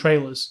 I've seen the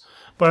trailers,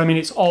 but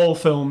it's all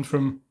filmed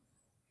from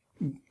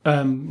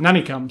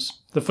nanny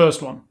cams, the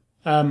first one.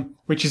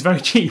 Which is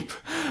very cheap.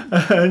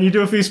 And you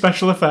do a few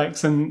special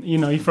effects and,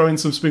 you throw in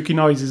some spooky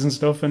noises and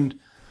stuff, and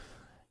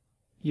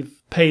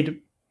you've paid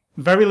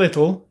very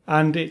little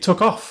and it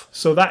took off.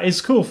 So that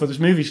is cool for those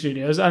movie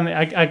studios. And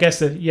I guess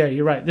that,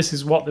 you're right. This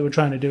is what they were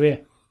trying to do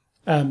here,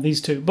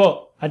 these two.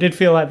 But I did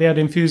feel like they had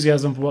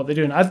enthusiasm for what they're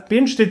doing. I'd be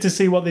interested to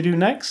see what they do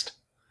next.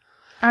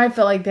 I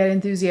felt like that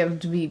enthusiasm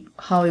to be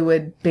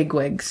Hollywood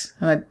bigwigs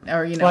or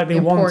like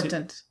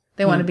important.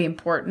 They want to be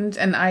important,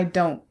 and I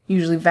don't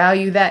usually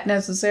value that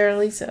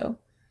necessarily, so...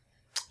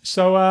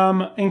 So,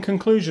 in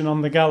conclusion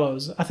on The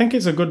Gallows, I think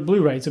it's a good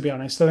Blu-ray, to be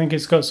honest. I think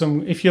it's got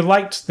some... If you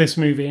liked this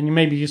movie, and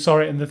maybe you saw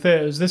it in the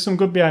theatres, there's some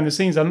good behind the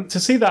scenes. And to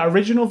see that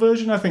original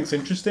version, I think is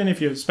interesting,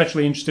 if you're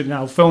especially interested in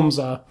how films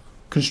are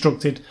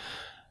constructed.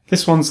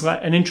 This one's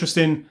like an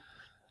interesting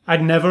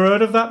I'd never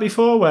heard of that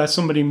before, where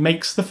somebody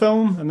makes the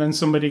film and then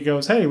somebody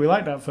goes, "Hey, we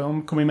like that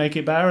film. Can we make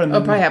it better?" And It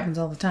then, probably happens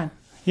all the time.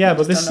 yeah,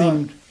 but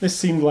don't know. this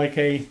seemed like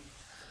a,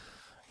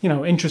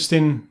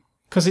 interesting,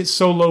 because it's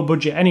so low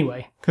budget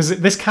anyway. Because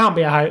this can't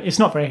be a high. It's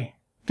not very.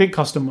 Didn't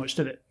cost them much,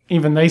 did it?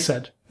 Even they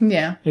said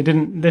Yeah. it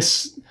didn't.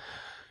 This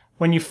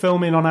when you're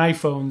filming on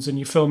iPhones and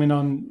you're filming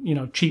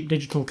on cheap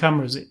digital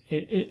cameras,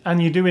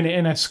 and you're doing it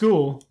in a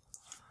school.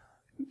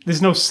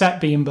 There's no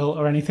set being built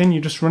or anything.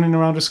 You're just running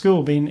around a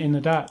school being in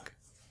the dark.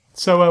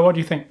 So, what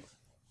do you think?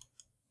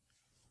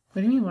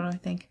 What do you mean? What do I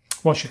think?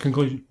 What's your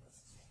conclusion?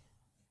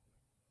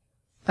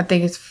 I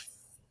think it's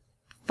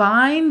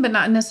fine, but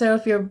not necessarily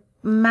if you're a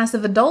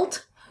massive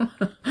adult.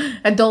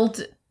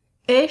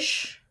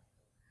 Adult-ish.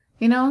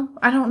 I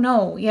don't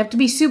know. You have to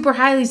be super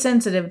highly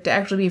sensitive to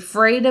actually be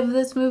afraid of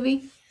this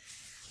movie.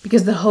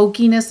 Because the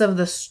hokiness of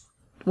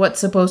what's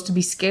supposed to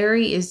be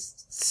scary is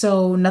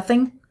so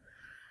nothing.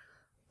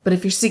 But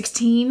if you're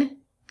 16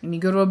 and you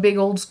go to a big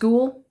old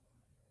school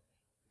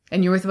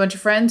and you're with a bunch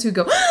of friends who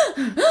go,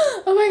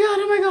 oh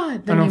my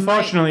God. And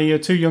unfortunately, you're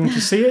too young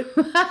to see it.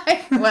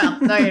 Well,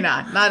 no, you're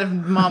not. Not if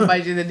mom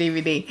buys you the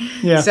DVD.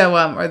 Yeah. So,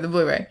 or the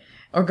Blu-ray.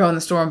 Or go in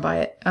the store and buy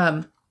it.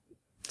 I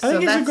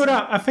think it's a good.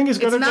 I think it's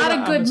got. It's not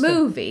a good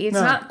movie. It's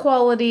not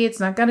quality. It's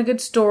not got a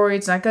good story.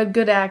 It's not got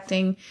good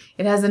acting.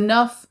 It has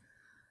enough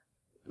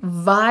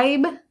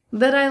vibe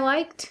that I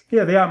liked.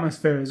 Yeah, the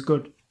atmosphere is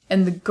good.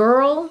 And the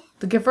girl,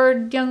 the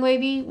Gifford young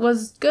lady,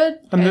 was good.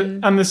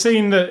 And the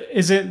scene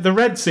is it the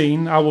red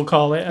scene, I will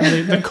call it,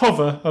 and the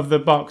cover of the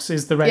box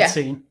is the red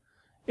scene.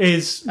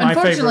 Is my favorite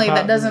part. Unfortunately,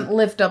 that doesn't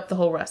lift up the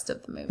whole rest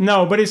of the movie.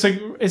 No, but it's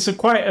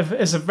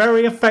a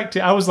very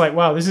effective. I was like,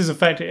 wow, this is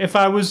effective. If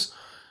I was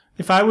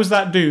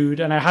that dude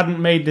and I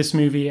hadn't made this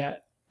movie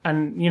yet,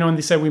 and and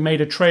they said we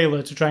made a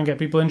trailer to try and get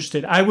people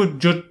interested, I would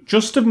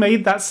just have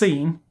made that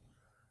scene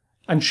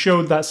and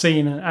showed that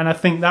scene, and I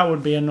think that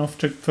would be enough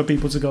for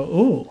people to go,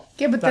 oh.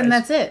 Yeah, but then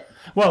that's it.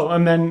 Well,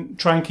 and then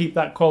try and keep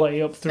that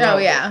quality up throughout. Oh,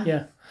 yeah.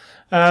 Yeah.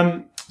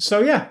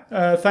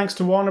 Thanks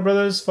to Warner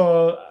Brothers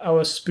for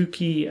our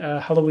spooky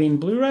Halloween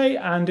Blu-ray,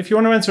 and if you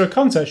want to enter a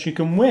contest, you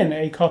can win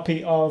a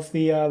copy of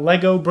the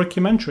Lego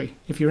Brickumentary,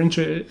 if you're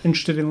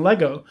interested in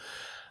Lego.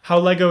 How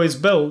Lego is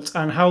built,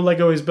 and how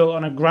Lego is built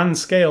on a grand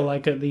scale,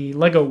 like at the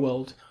Lego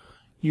World.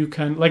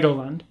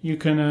 Legoland, you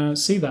can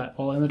see that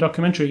all in the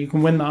documentary. You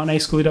can win that on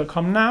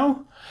ascully.com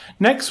now.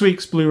 Next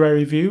week's Blu-ray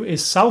review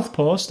is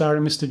Southpaw,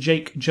 starring Mr.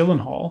 Jake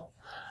Gyllenhaal,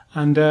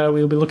 and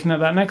we'll be looking at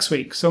that next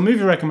week. So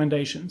movie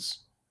recommendations.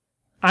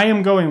 I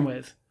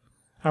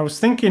was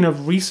thinking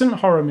of recent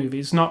horror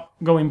movies, not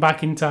going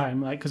back in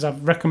time, because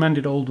I've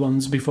recommended old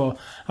ones before.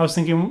 I was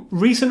thinking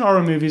recent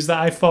horror movies that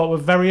I thought were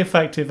very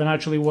effective and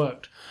actually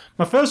worked.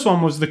 My first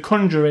one was The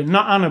Conjuring,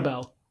 not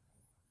Annabelle.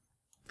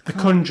 The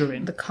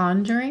Conjuring. The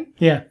Conjuring?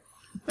 Yeah.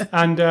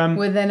 And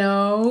with an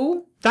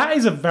O? That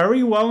is a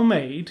very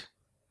well-made,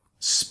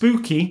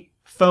 spooky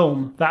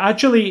film that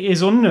actually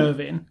is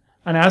unnerving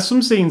and has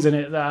some scenes in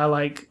it that are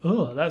like,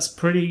 oh, that's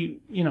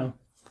pretty,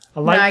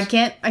 I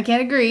can't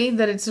agree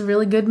that it's a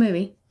really good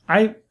movie.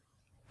 It's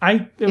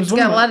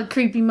got a lot of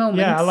creepy moments.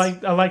 Yeah,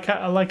 I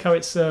like how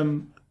it's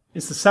the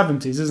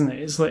 70s, isn't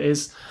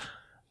it?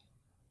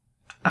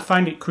 I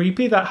find it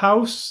creepy, that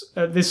house.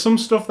 There's some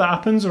stuff that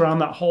happens around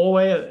that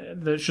hallway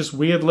that's just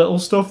weird little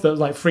stuff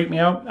that freak me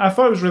out. I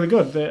thought it was really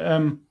good.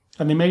 And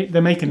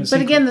they're making a sequel.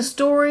 But again, the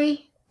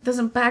story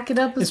doesn't back it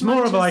up as much. It's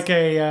more of like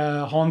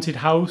a haunted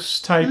house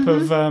type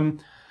of,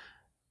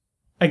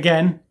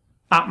 again,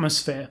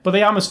 atmosphere. But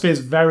the atmosphere is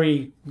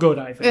very good,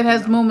 I think. It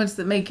has moments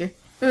that make your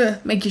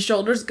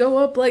shoulders go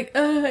up,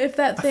 if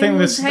that thing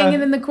was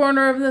hanging in the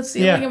corner of the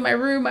ceiling of my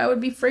room, I would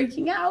be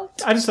freaking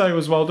out. I just thought it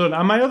was well done.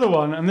 And my other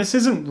one, and this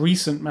isn't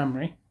recent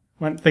memory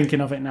when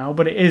thinking of it now,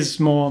 but it is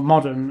more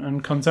modern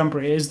and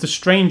contemporary, is The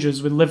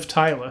Strangers with Liv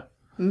Tyler.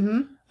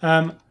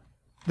 Mm-hmm.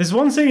 There's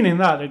one scene in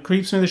that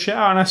creeps me the shit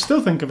out, and I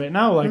still think of it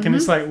now, and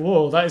it's like,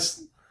 whoa,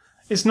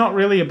 it's not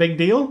really a big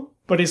deal,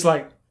 but it's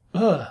like,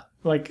 ugh.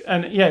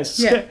 It's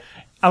scary.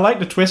 I like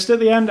the twist at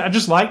the end. I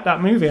just liked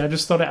that movie. I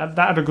just thought that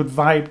had a good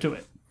vibe to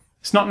it.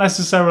 It's not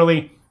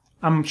necessarily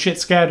I'm shit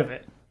scared of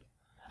it.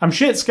 I'm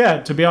shit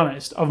scared, to be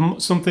honest,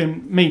 of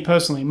something, me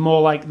personally,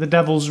 more like The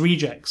Devil's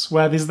Rejects,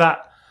 where there's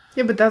that...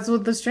 Yeah, but that's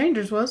what The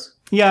Strangers was.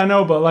 Yeah, I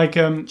know, but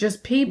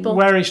just people.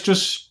 Where it's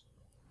just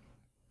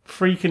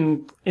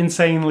freaking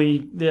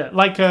insanely... Yeah,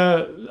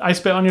 I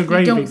Spit on Your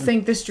Grave. You don't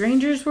think The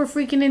Strangers were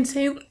freaking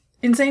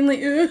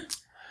insanely...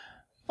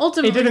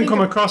 Ultimately, it didn't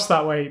come across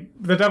that way.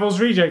 The Devil's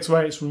Rejects,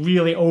 where it's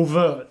really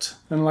overt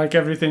and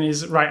everything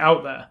is right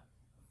out there.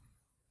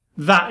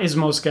 That is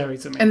more scary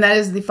to me. And that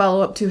is the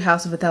follow-up to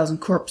House of a Thousand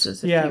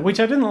Corpses. Which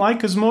I didn't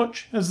like as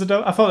much as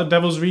the... I thought The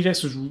Devil's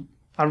Rejects was...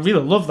 I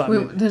really love that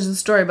movie. There's a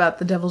story about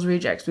The Devil's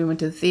Rejects. We went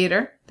to the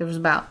theater. There was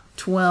about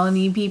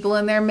 20 people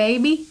in there,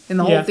 maybe, in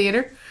the whole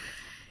theater.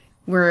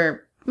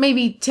 We're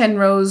maybe 10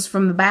 rows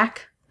from the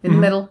back, in the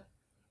middle.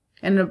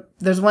 And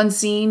there's one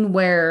scene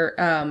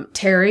where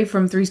Terry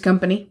from Three's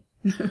Company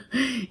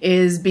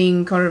is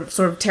being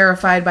sort of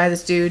terrified by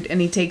this dude,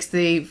 and he takes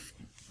the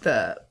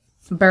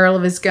barrel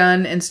of his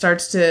gun and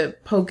starts to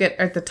poke it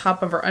at the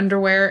top of her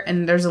underwear,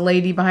 and there's a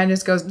lady behind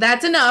us goes,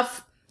 "That's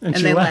enough." And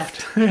she they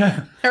left.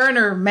 Yeah. Her and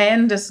her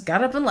man just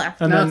got up and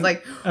left. And I was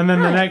like, and then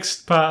the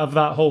next part of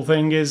that whole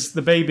thing is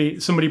the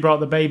baby. Somebody brought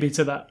the baby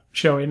to that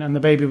showing, and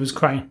the baby was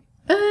crying.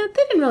 They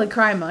didn't really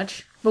cry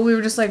much, but we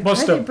were just like, But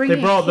why still, they bring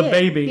they brought the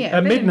baby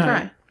at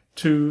midnight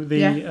to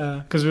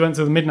the because we went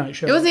to the midnight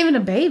show. It wasn't even a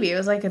baby; it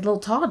was like a little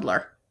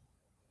toddler.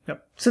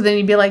 Yep. So then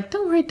you'd be like,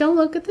 "Don't worry, don't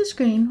look at the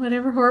screen.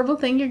 Whatever horrible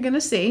thing you're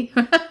gonna see."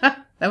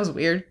 That was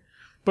weird.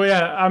 But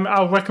yeah,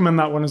 I'll recommend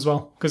that one as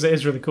well because it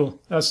is really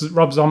cool. That's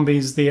Rob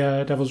Zombie's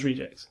The Devil's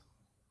Rejects.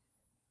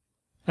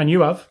 And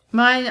you have?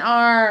 Mine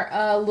are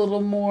a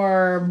little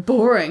more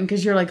boring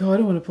because you're like, oh, I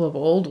don't want to pull up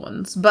old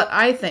ones. But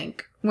I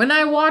think when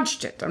I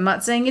watched it, I'm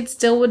not saying it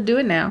still would do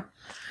it now,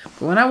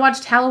 but when I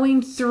watched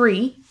Halloween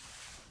 3,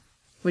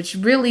 which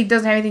really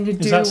doesn't have anything to do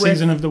with... Is that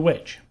Season of the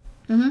Witch?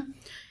 Mm-hmm.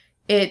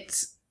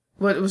 It's...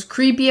 What was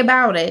creepy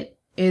about it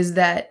is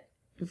that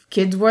if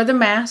kids wear the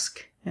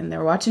mask and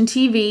they're watching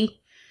TV,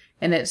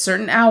 and at a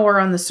certain hour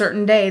on the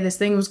certain day, this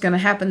thing was going to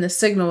happen. The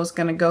signal was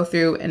going to go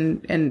through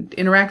and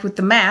interact with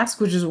the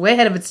mask, which is way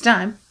ahead of its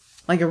time.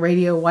 Like a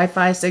radio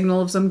Wi-Fi signal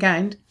of some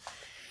kind.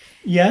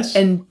 Yes.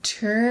 And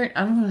I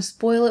don't want to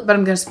spoil it, but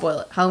I'm going to spoil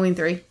it. Halloween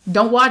 3.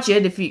 Don't watch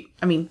it if you...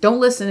 don't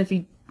listen if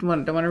you don't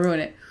want to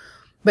ruin it.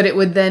 But it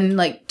would then,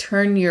 like,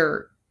 turn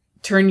your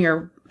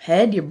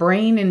head, your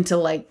brain, into,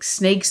 like,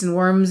 snakes and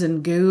worms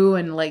and goo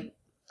and, like...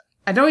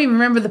 I don't even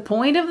remember the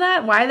point of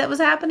that, why that was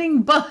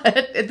happening. But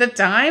at the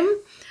time...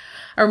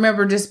 I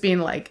remember just being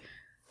like,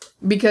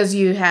 because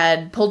you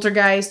had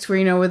Poltergeist,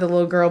 where, where the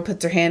little girl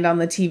puts her hand on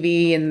the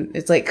TV and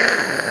it's like,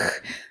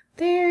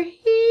 they're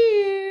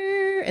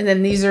here. And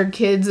then these are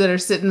kids that are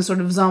sitting sort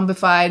of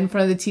zombified in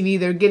front of the TV.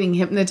 They're getting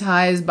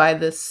hypnotized by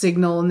the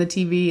signal in the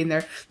TV,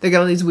 and they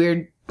got all these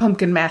weird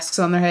pumpkin masks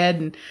on their head.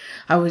 And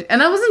I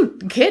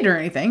wasn't a kid or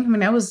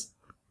anything. I was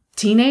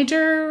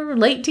teenager,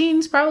 late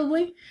teens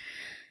probably.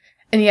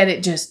 And yet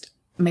it just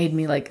made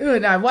me like,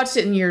 and I watched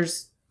it in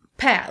years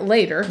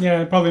later.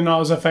 Yeah, probably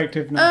not as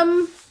effective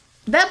now.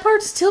 That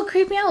part still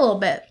creeped me out a little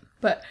bit,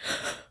 but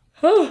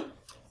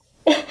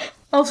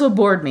also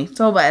bored me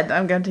so bad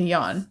I'm going to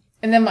yawn.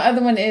 And then my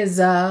other one is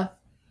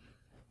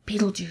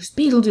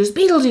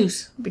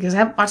Beetlejuice, because I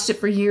haven't watched it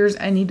for years.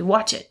 I need to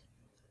watch it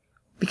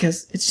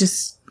because it's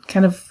just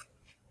kind of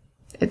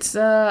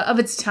of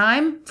its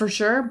time for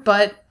sure,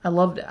 but I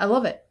loved it. I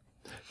love it.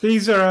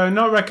 These are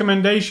not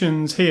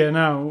recommendations here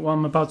now, what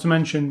I'm about to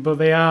mention, but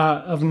they are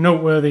of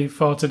noteworthy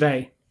for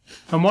today.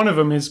 And one of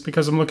them is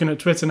because I'm looking at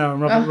Twitter now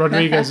and Robert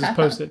Rodriguez has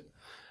posted.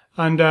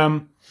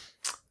 And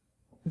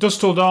Dusk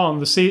Till Dawn,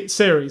 the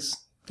series,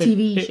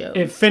 TV show.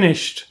 It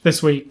finished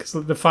this week, so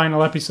the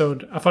final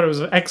episode. I thought it was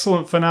an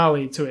excellent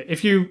finale to it.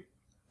 If you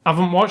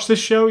haven't watched this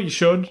show, you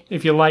should,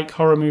 if you like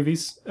horror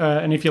movies,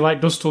 and if you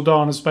like Dusk Till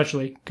Dawn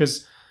especially,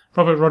 because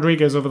Robert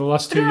Rodriguez over the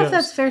last 2 years. I don't know if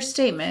that's a fair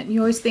statement.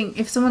 You always think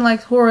if someone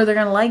likes horror, they're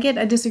going to like it.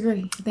 I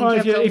disagree. I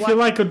think if you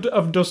like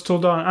of Dusk Till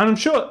Dawn,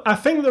 and I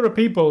think there are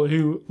people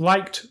who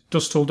liked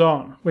Dusk Till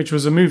Dawn, which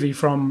was a movie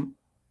from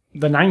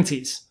the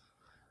 90s,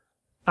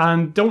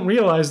 and don't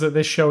realise that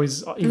this show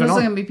is even on.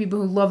 There's going to be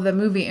people who love that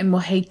movie and will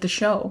hate the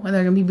show, and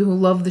there are going to be people who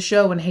love the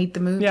show and hate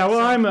the movie. Yeah, well,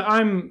 so.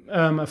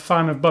 I'm a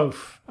fan of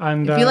both.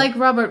 And if you like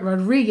Robert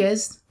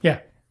Rodriguez... Yeah.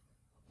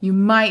 You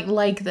might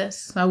like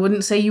this. I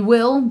wouldn't say you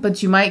will,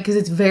 but you might because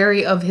it's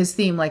very of his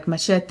theme, like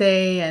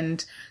Machete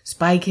and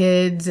Spy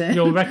Kids. And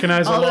you'll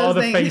recognise a lot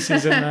of the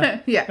faces in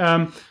there.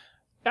 Yeah.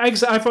 I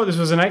thought this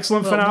was an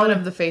excellent finale. One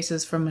of the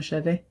faces from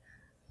Machete.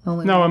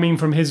 I mean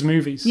from his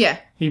movies. Yeah.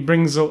 He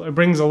brings a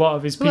lot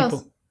of his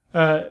people.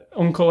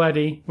 Uncle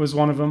Eddie was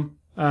one of them.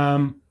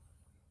 So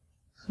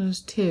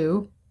there's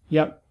two.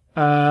 Yep.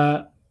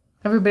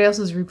 Everybody else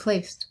was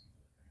replaced.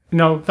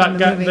 No, that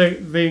guy,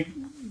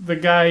 the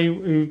guy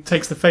who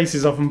takes the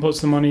faces off and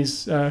puts them on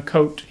his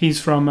coat, he's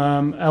from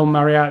El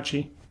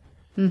Mariachi.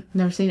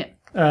 Never seen it.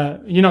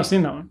 You've not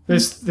seen that one?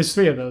 There's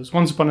three of those.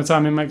 Once Upon a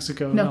Time in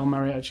Mexico, no. El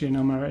Mariachi and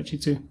El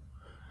Mariachi 2.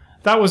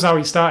 That was how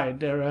he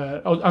started.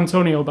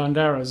 Antonio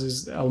Banderas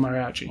is El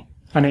Mariachi.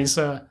 And he's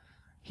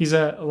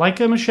like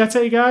a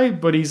Machete guy,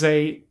 but he's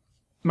a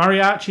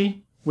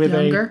mariachi with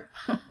Younger.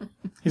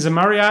 He's a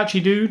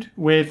mariachi dude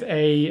with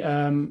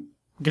a...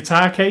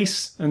 guitar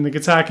case, and the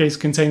guitar case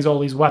contains all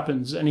these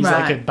weapons, and he's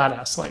like a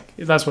badass. Like,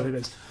 that's what it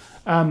is.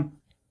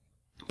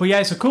 But yeah,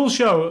 it's a cool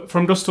show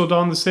from Dusk Till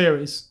Dawn, the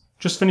series.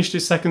 Just finished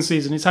its second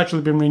season. It's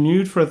actually been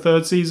renewed for a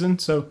third season.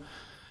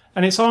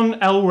 And it's on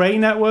El Rey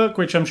Network,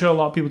 which I'm sure a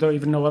lot of people don't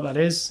even know what that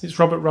is. It's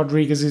Robert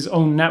Rodriguez's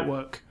own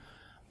network.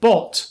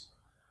 But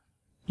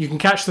you can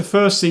catch the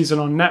first season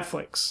on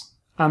Netflix,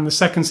 and the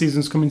second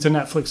season's coming to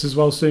Netflix as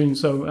well soon.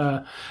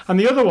 So, and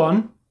the other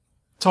one,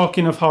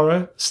 talking of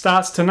horror,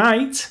 starts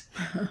tonight,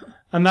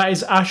 and that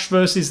is Ash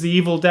versus the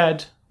Evil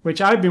Dead,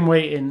 which I've been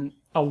waiting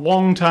a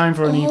long time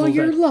for an Evil Dead. All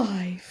your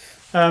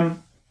life.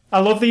 I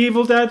love the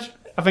Evil Dead.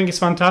 I think it's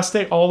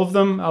fantastic, all of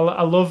them.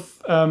 I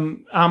love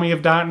Army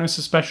of Darkness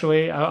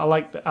especially. I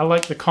like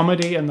the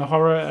comedy and the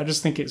horror. I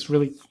just think it's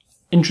really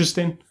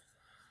interesting.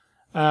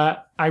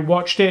 I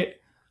watched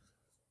it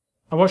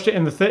I watched it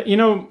in the you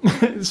know,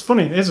 it's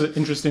funny. Here's an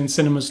interesting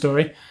cinema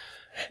story.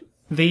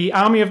 The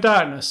Army of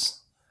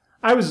Darkness.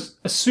 I was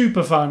a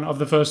super fan of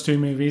the first two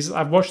movies.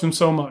 I've watched them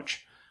so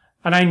much.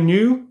 And I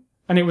knew,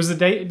 and it was the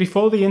day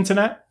before the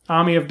internet,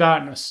 Army of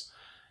Darkness.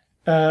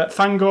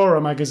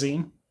 Fangora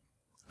magazine.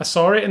 I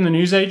saw it in the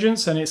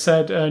newsagents and it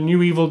said,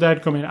 New Evil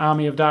Dead coming,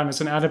 Army of Darkness.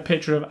 And it had a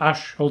picture of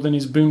Ash holding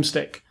his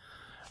boomstick.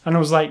 And I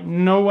was like,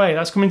 no way,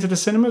 that's coming to the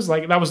cinemas?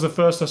 Like, that was the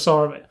first I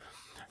saw of it.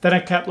 Then I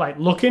kept like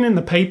looking in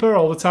the paper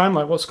all the time,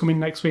 like what's coming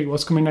next week,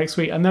 what's coming next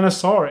week. And then I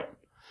saw it.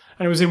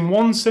 And it was in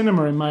one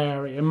cinema in my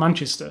area, in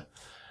Manchester.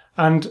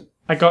 And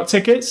I got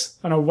tickets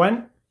and I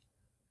went.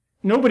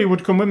 Nobody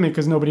would come with me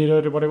because nobody had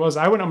heard what it was.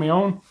 I went on my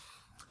own.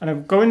 And I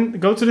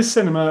go to this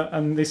cinema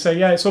and they say,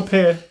 yeah, it's up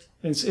here.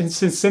 It's in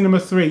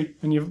cinema 3.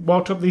 And you've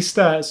walked up these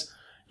stairs.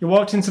 You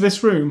walked into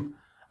this room.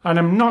 And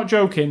I'm not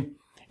joking.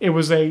 It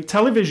was a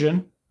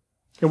television.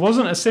 It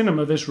wasn't a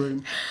cinema, this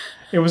room.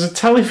 It was a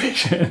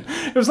television.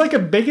 It was like a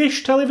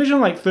biggish television,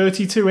 like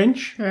 32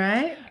 inch.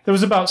 Right. There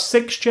was about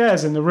 6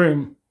 chairs in the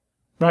room,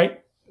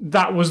 right?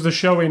 That was the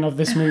showing of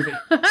this movie.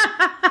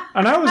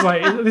 And I was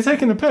like, they're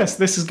taking the piss.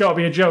 This has got to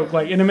be a joke.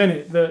 Like, in a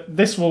minute,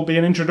 this will be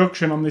an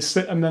introduction on this,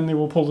 and then they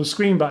will pull the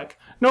screen back.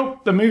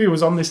 Nope, the movie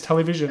was on this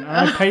television. And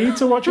I paid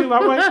to watch it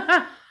that way.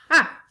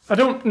 I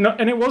don't know.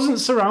 And it wasn't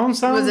surround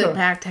sound. Was it a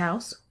packed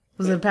house?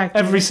 Was it a packed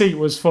Every seat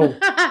was full.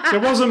 There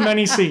wasn't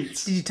many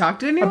seats. Did you talk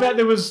to anyone? I bet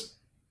there was...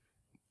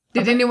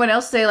 Did anyone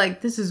else say,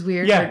 like, this is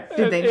weird? Yeah, or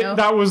did they know?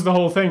 That was the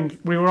whole thing.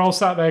 We were all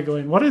sat there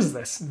going, what is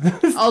this?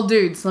 All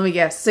dudes, let me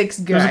guess.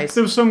 6 guys.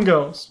 There was some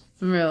girls.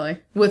 Really?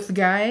 With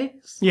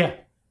guys? Yeah.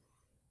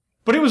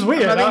 But it was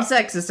weird. I'm not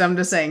being sexist, I'm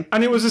just saying.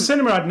 And it was a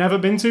cinema I'd never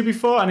been to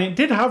before, and it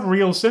did have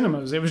real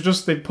cinemas. It was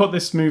just they put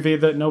this movie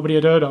that nobody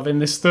had heard of in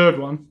this third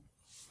one.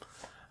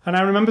 And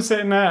I remember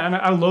sitting there, and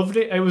I loved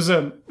it. It was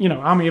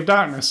Army of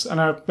Darkness. And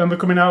I remember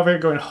coming out of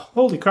it going,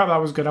 holy crap, that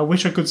was good. I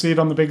wish I could see it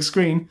on the big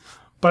screen.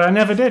 But I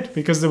never did,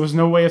 because there was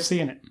no way of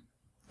seeing it.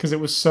 Because it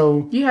was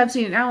so... You have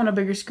seen it now on a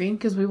bigger screen,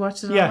 because we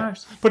watched it on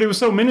ours. But it was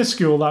so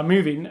minuscule, that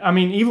movie. I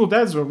mean, Evil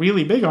Deads were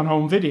really big on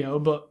home video,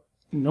 but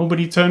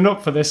nobody turned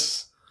up for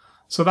this.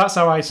 So that's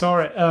how I saw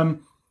it.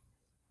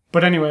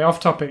 But anyway, off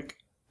topic.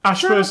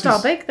 Off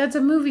topic, that's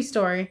a movie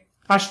story.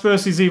 Ash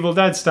vs. Evil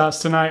Dead starts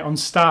tonight on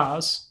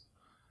Stars.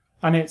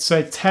 And it's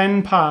a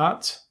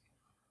 10-part...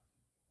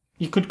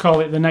 You could call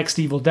it the next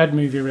Evil Dead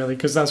movie, really,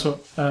 because that's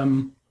what...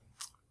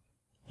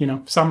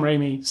 Sam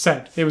Raimi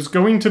said. It was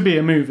going to be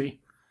a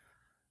movie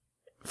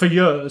for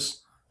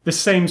years, the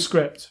same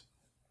script.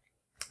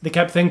 They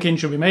kept thinking,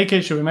 should we make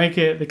it? Should we make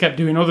it? They kept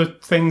doing other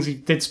things. He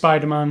did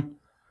Spider-Man.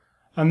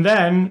 And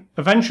then,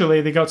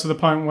 eventually, they got to the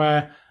point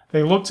where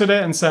they looked at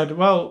it and said,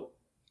 well,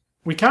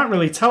 we can't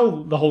really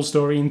tell the whole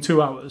story in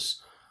 2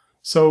 hours.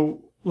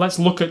 So let's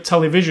look at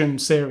television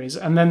series.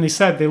 And then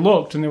they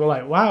looked and they were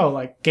like, wow,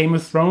 like Game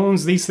of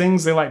Thrones, these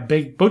things, they're like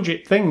big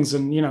budget things.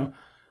 And,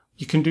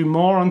 you can do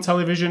more on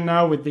television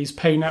now with these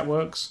pay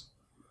networks.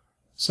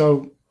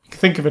 So you can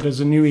think of it as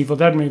a new Evil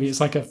Dead movie.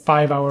 It's like a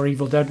 5-hour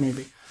Evil Dead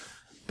movie.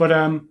 But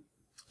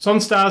it's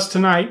on Stars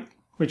tonight,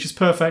 which is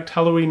perfect,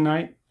 Halloween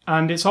night.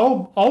 And it's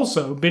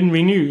also been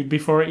renewed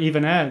before it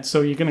even aired.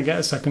 So you're going to get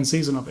a second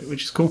season of it,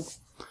 which is cool.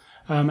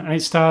 And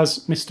it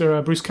stars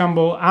Mr. Bruce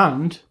Campbell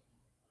and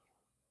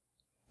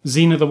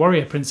Xena the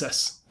Warrior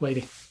Princess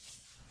lady.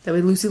 That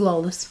was Lucy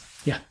Lawless.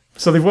 Yeah.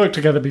 So they've worked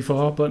together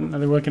before, but now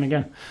they're working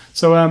again.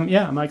 So,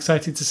 I'm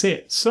excited to see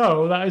it.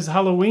 So, that is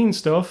Halloween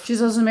stuff.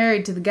 She's also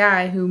married to the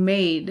guy who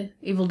made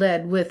Evil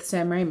Dead with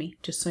Sam Raimi,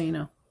 just so you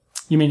know.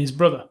 You mean his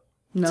brother?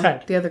 No,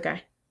 Ted. the other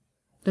guy.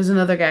 There's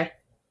another guy.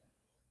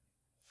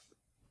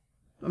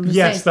 I'm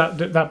just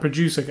saying. that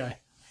producer guy.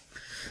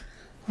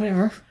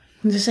 Whatever.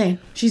 I'm just saying.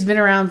 She's been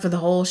around for the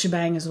whole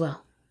shebang as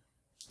well.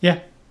 Yeah.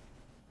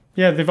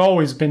 Yeah, they've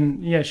always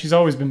been... Yeah, she's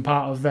always been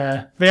part of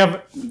their... They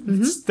have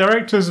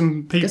directors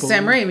and people... Because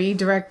Sam Raimi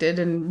directed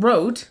and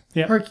wrote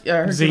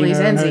Hercules Xena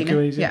and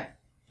Hercules, Xena.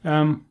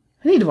 Yeah.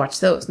 I need to watch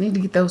those. I need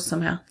to get those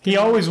somehow. He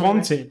always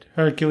wanted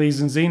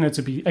Hercules and Xena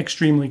to be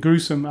extremely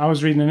gruesome. I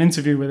was reading an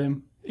interview with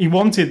him. He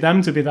wanted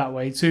them to be that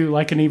way too,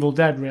 like an Evil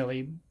Dead,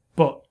 really.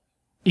 But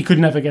he could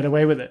never get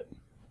away with it.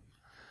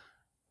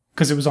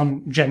 Because it was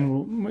on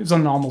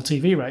normal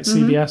TV, right?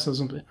 CBS or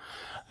something.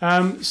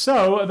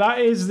 So that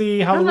is the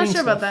Halloween I'm not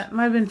sure stuff. about that. It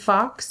might have been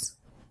Fox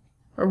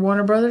or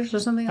Warner Brothers or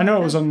something. I know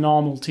it was on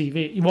normal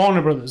TV.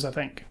 Warner Brothers, I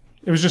think.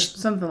 It was just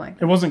something like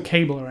that. It wasn't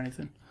cable or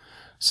anything.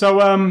 So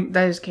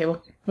that is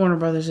cable. Warner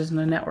Brothers isn't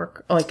a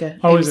network like a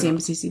ABC,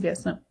 NBC,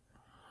 CBS. No.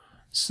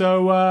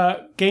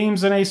 So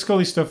games and A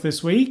Scully stuff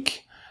this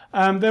week.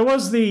 There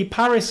was the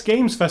Paris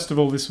Games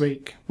Festival this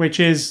week,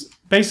 which is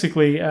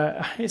basically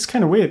it's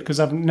kind of weird because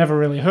I've never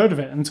really heard of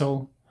it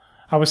until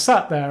I was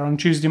sat there on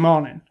Tuesday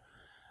morning.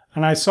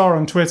 And I saw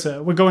on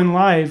Twitter, we're going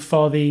live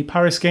for the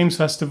Paris Games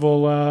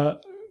Festival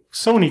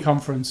Sony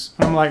conference.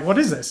 And I'm like, what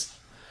is this?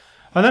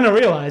 And then I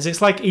realised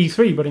it's like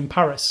E3, but in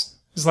Paris.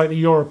 It's like the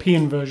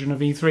European version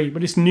of E3,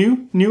 but it's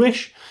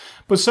newish.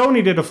 But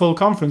Sony did a full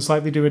conference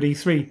like they do at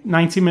E3,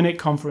 90-minute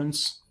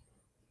conference,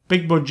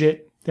 big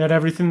budget. They had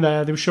everything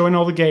there. They were showing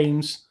all the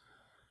games.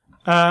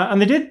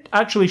 And they did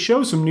actually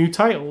show some new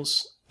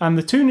titles. And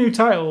the 2 new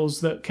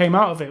titles that came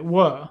out of it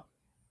were,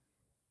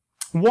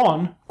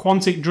 one,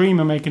 Quantic Dream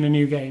are making a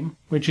new game,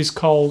 which is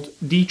called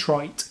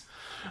Detroit.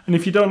 And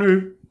if you don't know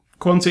who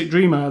Quantic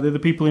Dream are, they're the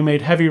people who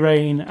made Heavy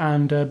Rain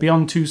and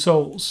Beyond Two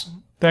Souls.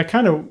 They're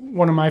kind of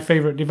one of my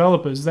favourite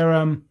developers. They're,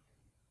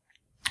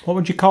 what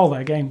would you call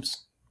their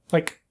games?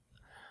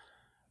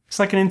 It's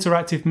like an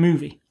interactive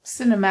movie.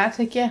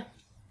 Cinematic, yeah.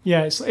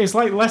 Yeah, it's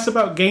like less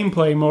about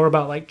gameplay, more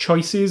about like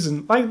choices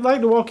and like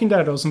The Walking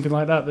Dead or something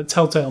like that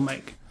Telltale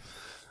make,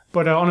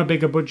 but on a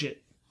bigger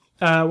budget.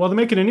 Well, they're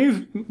making a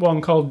new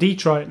one called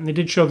Detroit, and they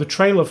did show the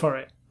trailer for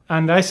it.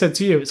 And I said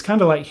to you, it's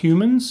kind of like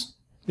Humans,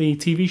 the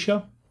TV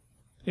show.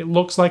 It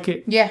looks like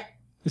it. Yeah.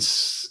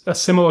 It's a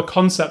similar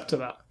concept to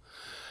that.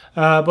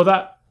 But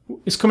that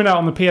is coming out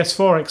on the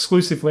PS4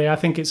 exclusively. I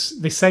think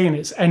they're saying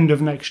it's end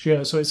of next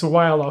year, so it's a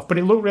while off. But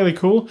it looked really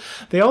cool.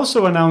 They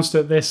also announced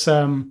at this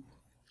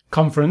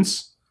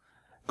conference,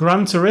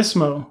 Gran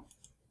Turismo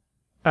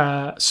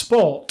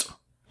Sport,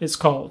 it's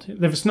called.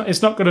 It's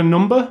not got a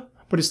number,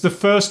 but it's the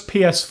first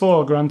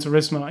PS4 Gran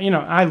Turismo. You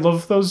know, I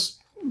love those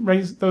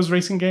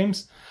racing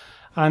games,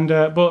 and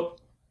but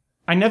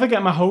I never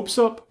get my hopes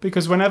up,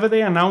 because whenever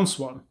they announce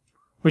one,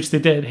 which they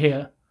did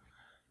here,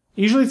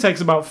 it usually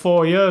takes about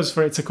 4 years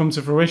for it to come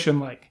to fruition.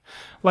 Like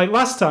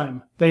last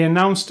time, they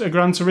announced a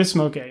Gran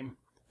Turismo game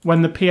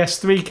when the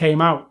PS3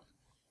 came out.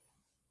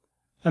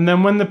 And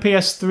then when the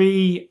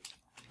PS3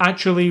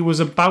 actually was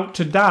about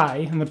to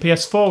die and the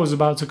PS4 was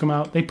about to come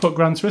out, they put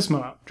Gran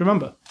Turismo out. Do you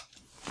remember?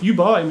 You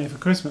bought it me for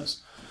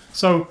Christmas.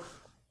 So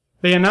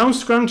they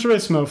announced Gran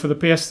Turismo for the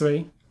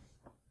PS3.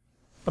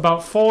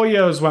 About 4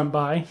 years went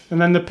by, and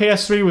then the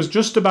PS3 was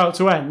just about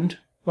to end.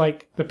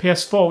 Like, the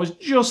PS4 was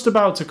just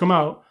about to come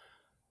out.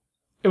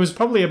 It was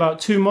probably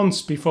about 2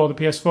 months before the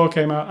PS4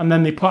 came out, and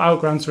then they put out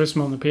Gran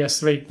Turismo on the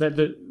PS3,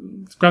 the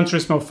Gran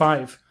Turismo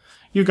 5.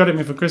 You got it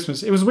me for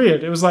Christmas. It was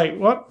weird. It was like,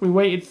 what? We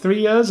waited 3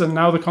 years, and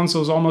now the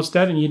console's almost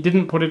dead, and you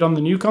didn't put it on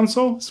the new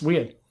console? It's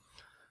weird.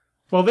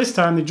 Well, this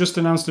time they just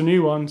announced a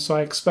new one, so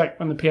I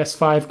expect when the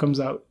PS5 comes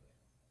out,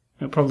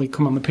 it'll probably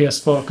come on the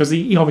PS4, because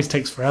he always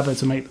takes forever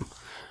to make them.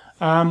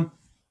 And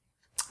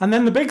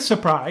then the big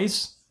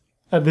surprise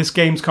at this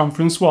games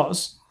conference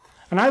was,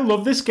 and I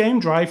love this game,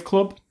 Drive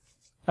Club.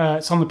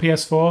 It's on the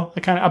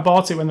PS4. I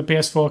bought it when the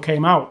PS4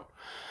 came out.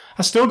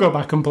 I still go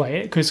back and play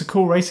it because it's a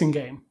cool racing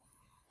game.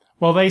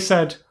 Well, they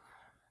said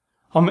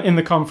in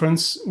the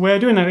conference, we're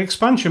doing an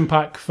expansion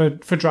pack for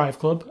Drive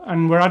Club,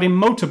 and we're adding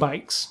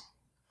motorbikes.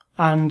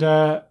 And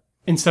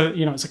instead of,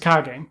 it's a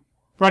car game,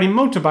 we're adding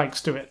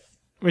motorbikes to it,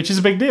 which is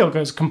a big deal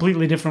because it's a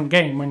completely different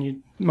game when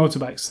you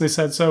motorbikes. They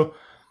said, so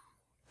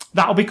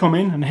that'll be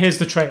coming, and here's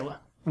the trailer.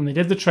 And they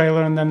did the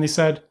trailer, and then they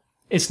said,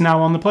 it's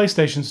now on the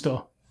PlayStation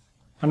Store.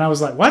 And I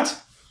was like,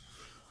 what?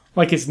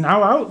 Like, it's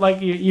now out?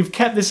 Like, you've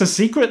kept this a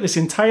secret this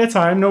entire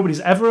time. Nobody's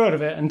ever heard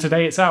of it, and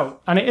today it's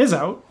out. And it is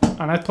out,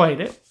 and I played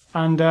it,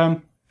 and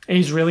it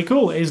is really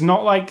cool. It is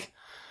not like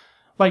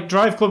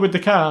Drive Club with the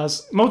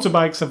cars.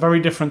 Motorbikes are very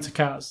different to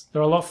cars.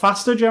 They're a lot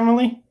faster,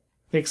 generally.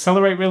 They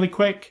accelerate really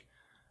quick.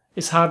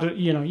 It's harder,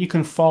 you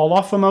can fall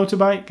off a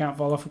motorbike, can't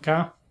fall off a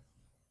car.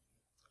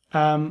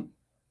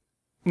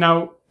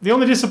 Now, the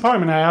only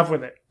disappointment I have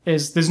with it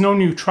is there's no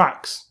new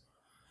tracks.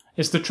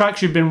 It's the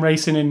tracks you've been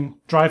racing in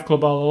Drive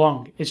Club all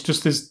along. It's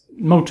just there's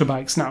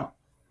motorbikes now.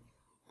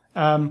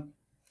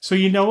 So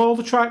you know all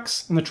the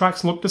tracks, and the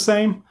tracks look the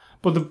same,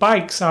 but the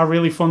bikes are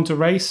really fun to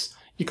race.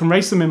 You can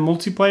race them in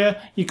multiplayer.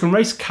 You can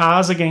race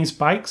cars against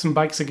bikes and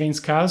bikes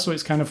against cars, so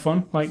it's kind of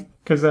fun.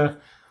 Because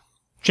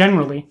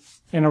generally,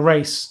 in a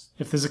race,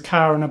 if there's a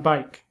car and a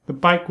bike, the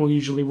bike will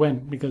usually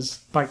win because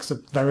bikes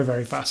are very,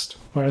 very fast.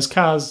 Whereas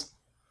cars,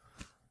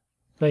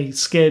 they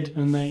skid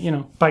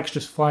and bikes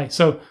just fly.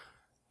 So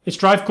it's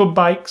Drive Club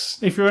bikes.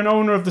 If you're an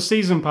owner of the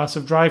season pass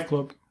of Drive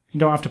Club, you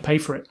don't have to pay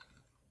for it,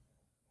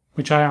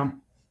 which I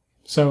am.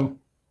 So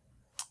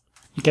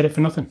you get it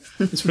for nothing.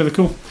 It's really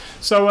cool.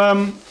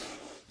 So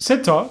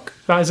Sid Talk,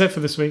 that is it for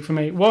this week for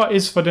me. What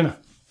is for dinner?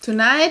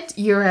 Tonight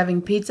you're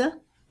having pizza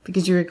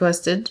because you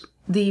requested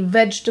the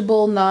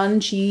vegetable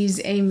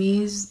non-cheese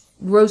Amy's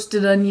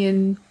roasted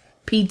onion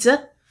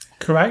pizza.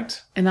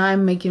 Correct. And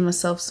I'm making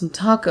myself some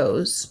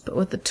tacos, but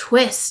with a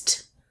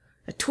twist.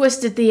 A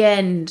twist at the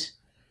end.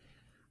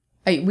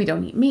 We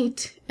don't eat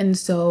meat, and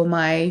so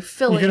my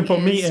filling You're going to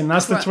put meat in,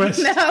 that's the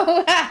twist.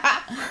 No.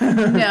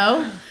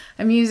 No.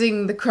 I'm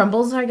using the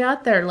crumbles I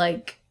got.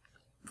 They're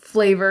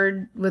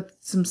flavored with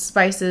some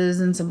spices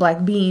and some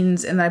black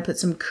beans, and then I put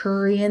some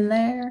curry in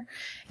there.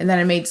 And then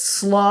I made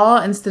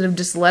slaw instead of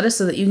just lettuce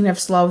so that you can have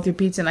slaw with your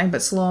pizza, and I can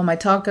put slaw on my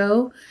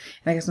taco.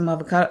 And I got some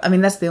avocado. I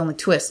mean, that's the only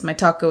twist. My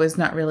taco is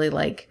not really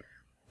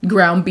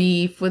ground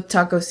beef with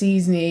taco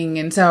seasoning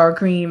and sour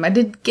cream. I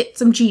did get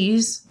some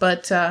cheese,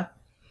 but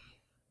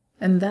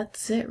and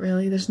that's it,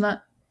 really. There's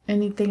not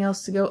anything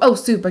else to go. Oh,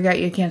 soup. I got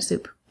you a can of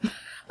soup.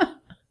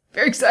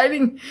 Very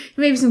exciting.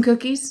 Maybe some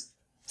cookies.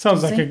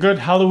 Sounds like a good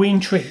Halloween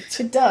treat.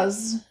 It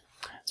does.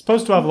 It's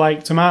supposed to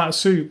have tomato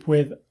soup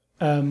with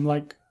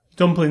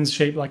dumplings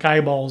shaped like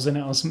eyeballs in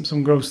it or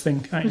some gross thing.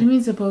 What do you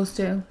mean supposed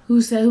to?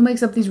 Who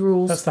makes up these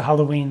rules? That's the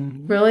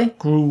Halloween really?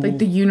 gruel. Like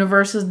the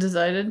universe has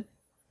decided?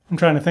 I'm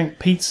trying to think.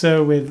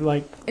 Pizza with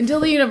like... Until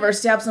the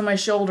universe taps on my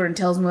shoulder and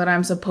tells me what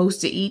I'm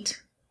supposed to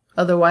eat.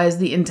 Otherwise,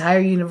 the entire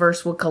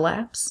universe will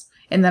collapse.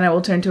 And then I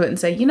will turn to it and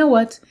say, you know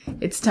what?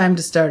 It's time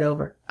to start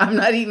over. I'm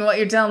not eating what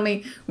you're telling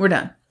me. We're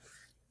done.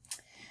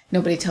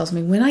 Nobody tells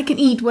me when I can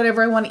eat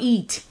whatever I want to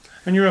eat.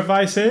 And your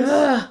advice is?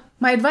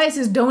 My advice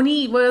is don't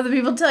eat what other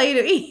people tell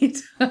you to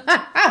eat.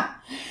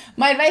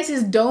 My advice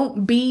is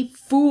don't be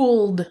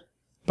fooled.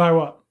 By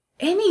what?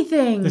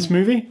 Anything. This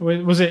movie?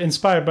 Was it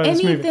inspired by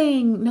this movie?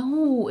 Anything.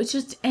 No, it's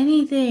just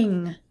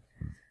anything.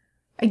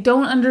 I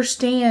don't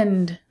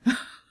understand.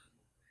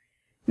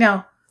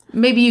 Now,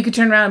 maybe you could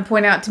turn around and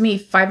point out to me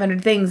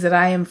 500 things that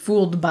I am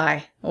fooled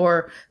by.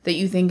 Or that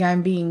you think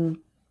I'm being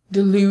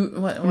I'm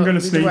going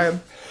to sneeze.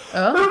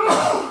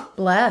 Oh,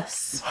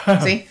 bless.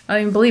 See, I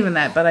don't even believe in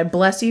that, but I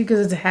bless you because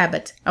it's a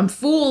habit. I'm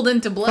fooled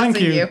into blessing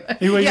Thank you.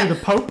 you. Are you the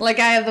Pope? Like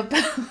I have the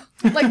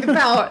power. Like the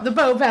power. The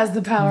Pope has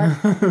the power.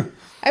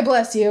 I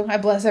bless you. I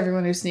bless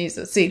everyone who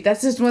sneezes. See,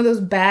 that's just one of those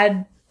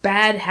bad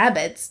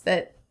habits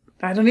that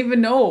I don't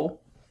even know.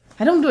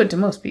 I don't do it to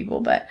most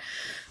people, but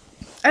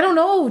I don't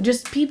know.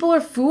 Just people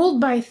are fooled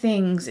by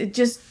things. It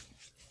just,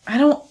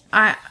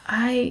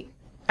 I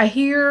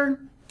hear...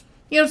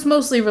 You know, it's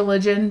mostly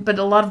religion, but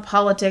a lot of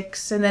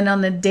politics. And then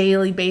on a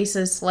daily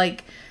basis,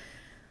 like,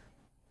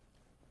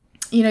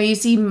 you know, you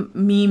see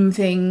meme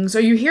things or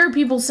you hear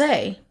people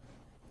say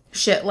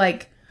shit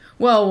like,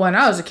 well, when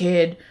I was a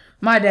kid,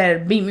 my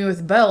dad beat me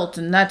with a belt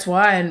and that's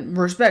why I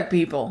respect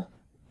people.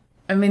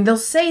 I mean, they'll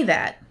say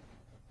that.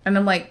 And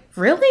I'm like,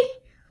 really?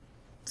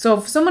 So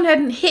if someone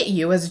hadn't hit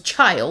you as a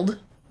child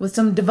with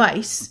some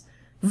device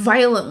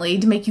violently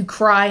to make you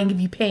cry and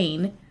give you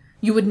pain...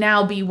 You would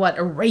now be, what,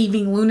 a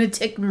raving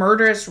lunatic,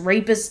 murderous,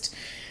 rapist,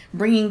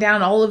 bringing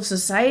down all of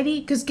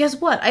society? Because guess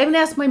what? I haven't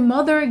asked my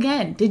mother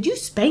again. Did you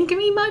spank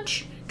me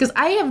much? Because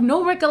I have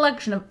no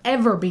recollection of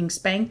ever being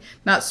spanked,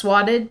 not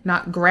swatted,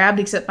 not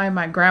grabbed, except by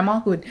my grandma,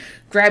 who would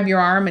grab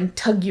your arm and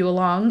tug you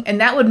along. And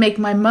that would make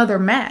my mother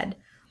mad.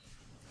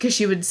 Because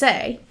she would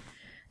say,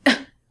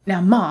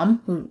 now,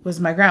 Mom, who was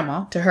my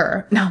grandma to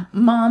her, now,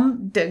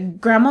 Mom,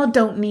 Grandma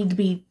don't need to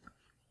be,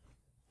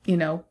 you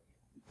know,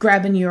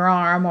 grabbing your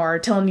arm or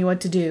telling you what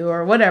to do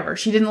or whatever.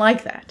 She didn't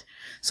like that.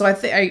 So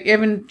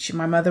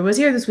my mother was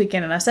here this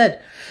weekend and I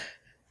said,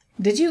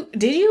 did you?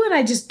 And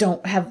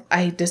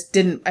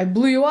I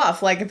blew you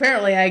off. Like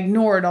apparently I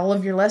ignored all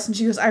of your lessons.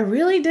 She goes, I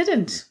really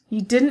didn't.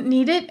 You didn't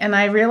need it. And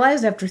I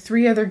realized after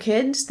 3 other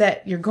kids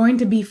that you're going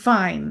to be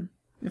fine.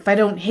 If I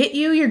don't hit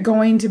you, you're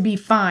going to be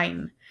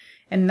fine.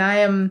 And I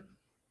am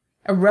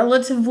a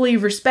relatively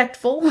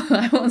respectful.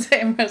 I won't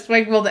say I'm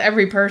respectful to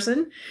every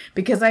person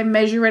because I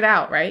measure it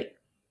out, right?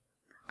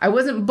 I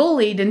wasn't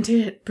bullied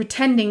into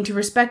pretending to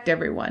respect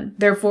everyone.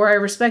 Therefore, I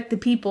respect the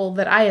people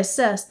that I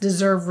assess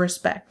deserve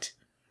respect.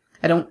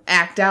 I don't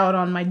act out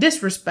on my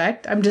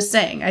disrespect. I'm just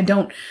saying, I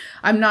don't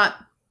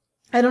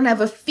have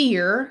a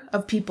fear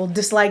of people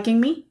disliking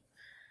me.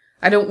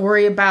 I don't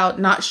worry about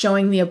not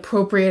showing the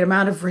appropriate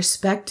amount of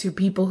respect to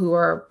people who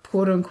are,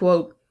 quote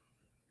unquote,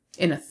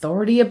 in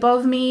authority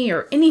above me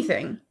or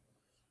anything.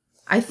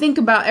 I think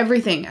about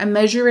everything. I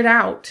measure it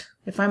out.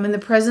 If I'm in the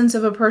presence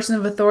of a person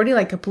of authority,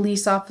 like a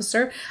police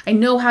officer, I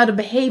know how to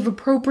behave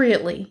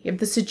appropriately if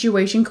the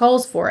situation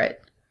calls for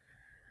it.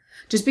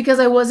 Just because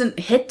I wasn't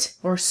hit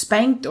or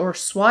spanked or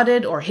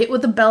swatted or hit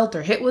with a belt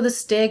or hit with a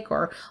stick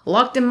or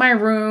locked in my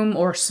room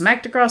or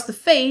smacked across the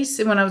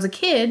face when I was a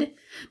kid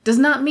does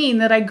not mean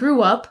that I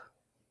grew up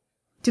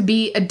to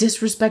be a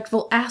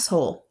disrespectful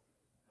asshole.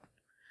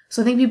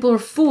 So I think people are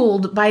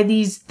fooled by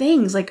these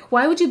things. Like,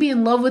 why would you be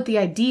in love with the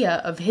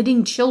idea of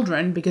hitting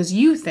children because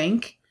you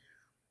think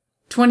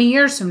 20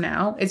 years from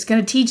now, it's going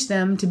to teach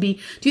them to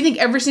be... Do you think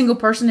every single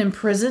person in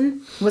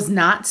prison was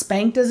not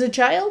spanked as a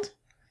child?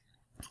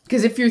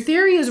 Because if your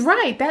theory is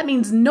right, that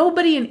means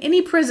nobody in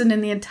any prison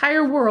in the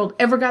entire world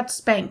ever got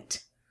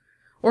spanked.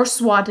 Or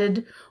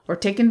swatted, or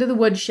taken to the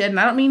woodshed. And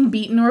I don't mean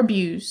beaten or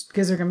abused,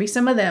 because there are going to be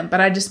some of them.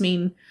 But I just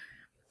mean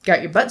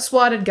got your butt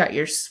swatted, got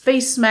your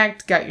face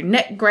smacked, got your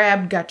neck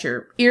grabbed, got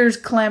your ears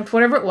clamped,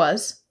 whatever it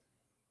was.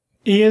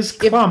 Ears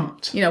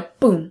clamped?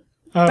 Boom.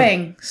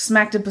 Bang,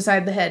 smacked it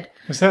beside the head.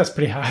 So that's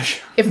pretty harsh.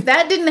 If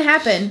that didn't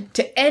happen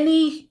to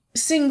any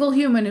single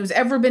human who's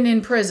ever been in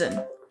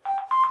prison,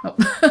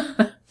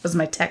 that was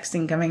my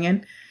texting coming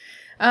in,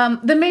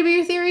 then maybe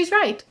your theory's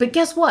right. But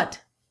guess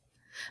what?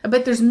 I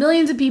bet there's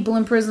millions of people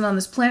in prison on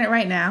this planet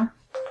right now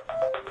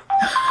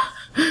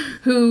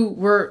who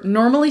were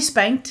normally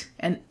spanked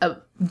and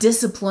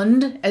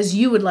disciplined, as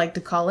you would like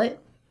to call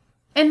it.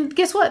 And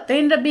guess what? They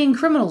ended up being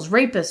criminals,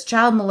 rapists,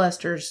 child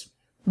molesters,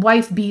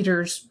 wife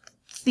beaters,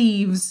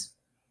 thieves,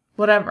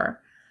 whatever.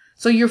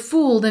 So you're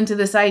fooled into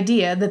this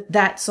idea that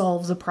that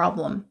solves a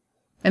problem.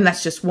 And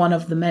that's just one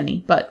of the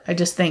many. But I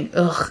just think,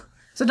 ugh.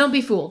 So don't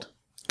be fooled.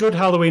 Good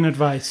Halloween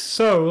advice.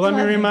 So let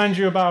me remind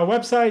you about our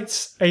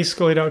websites,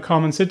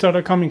 ascully.com and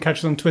sidtalk.com. You can catch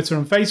us on Twitter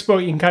and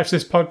Facebook. You can catch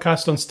this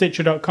podcast on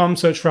stitcher.com.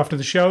 Search for After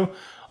the Show.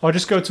 or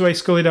just go to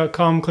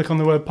ascully.com, click on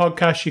the word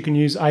podcast. You can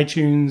use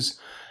iTunes,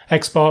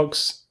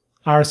 Xbox,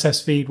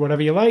 RSS feed,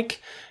 whatever you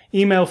like.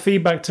 Email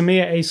feedback to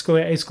me at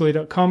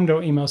ascully@ascully.com.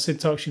 Don't email Sid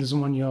Talk. She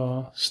doesn't want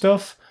your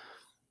stuff.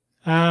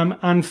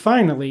 And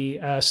finally,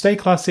 stay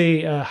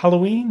classy.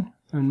 Halloween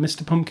and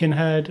Mr.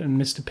 Pumpkinhead and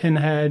Mr.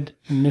 Pinhead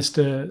and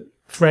Mr.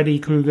 Freddy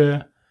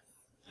Krueger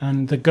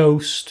and the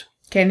Ghost.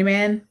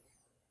 Candyman.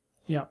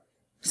 Yeah.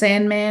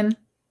 Sandman.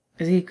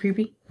 Is he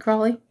creepy?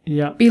 Crawly?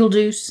 Yeah.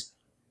 Beetlejuice.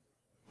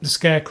 The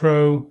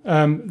Scarecrow.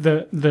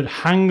 The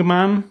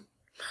Hangman.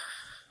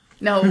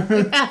 No.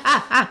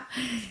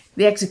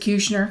 The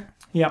Executioner.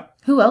 Yeah.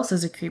 Who else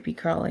is a creepy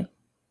crawly?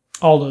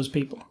 All those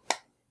people.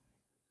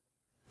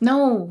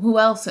 No, who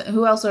else?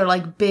 Who else are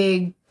like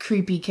big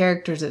creepy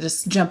characters that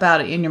just jump out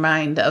in your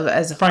mind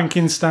as a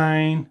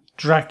Frankenstein,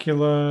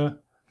 Dracula,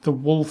 the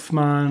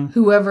Wolfman.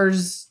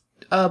 whoever's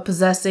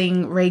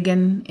possessing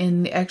Reagan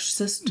in The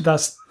Exorcist?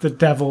 That's the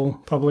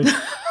devil, probably.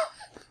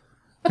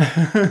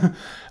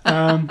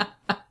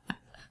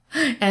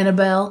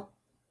 Annabelle.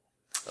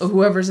 Or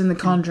whoever's in The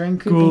Conjuring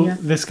creeping you.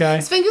 This guy.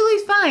 Svengali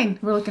fine.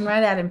 We're looking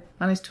right at him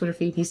on his Twitter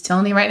feed. He's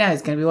telling you right now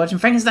he's going to be watching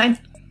Frankenstein.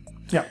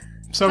 Yeah.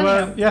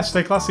 So,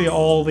 stay classy,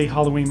 all the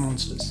Halloween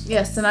monsters.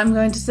 Yes, and I'm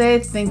going to say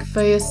think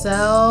for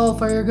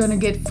yourself or you're going to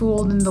get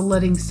fooled into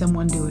letting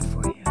someone do it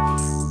for you.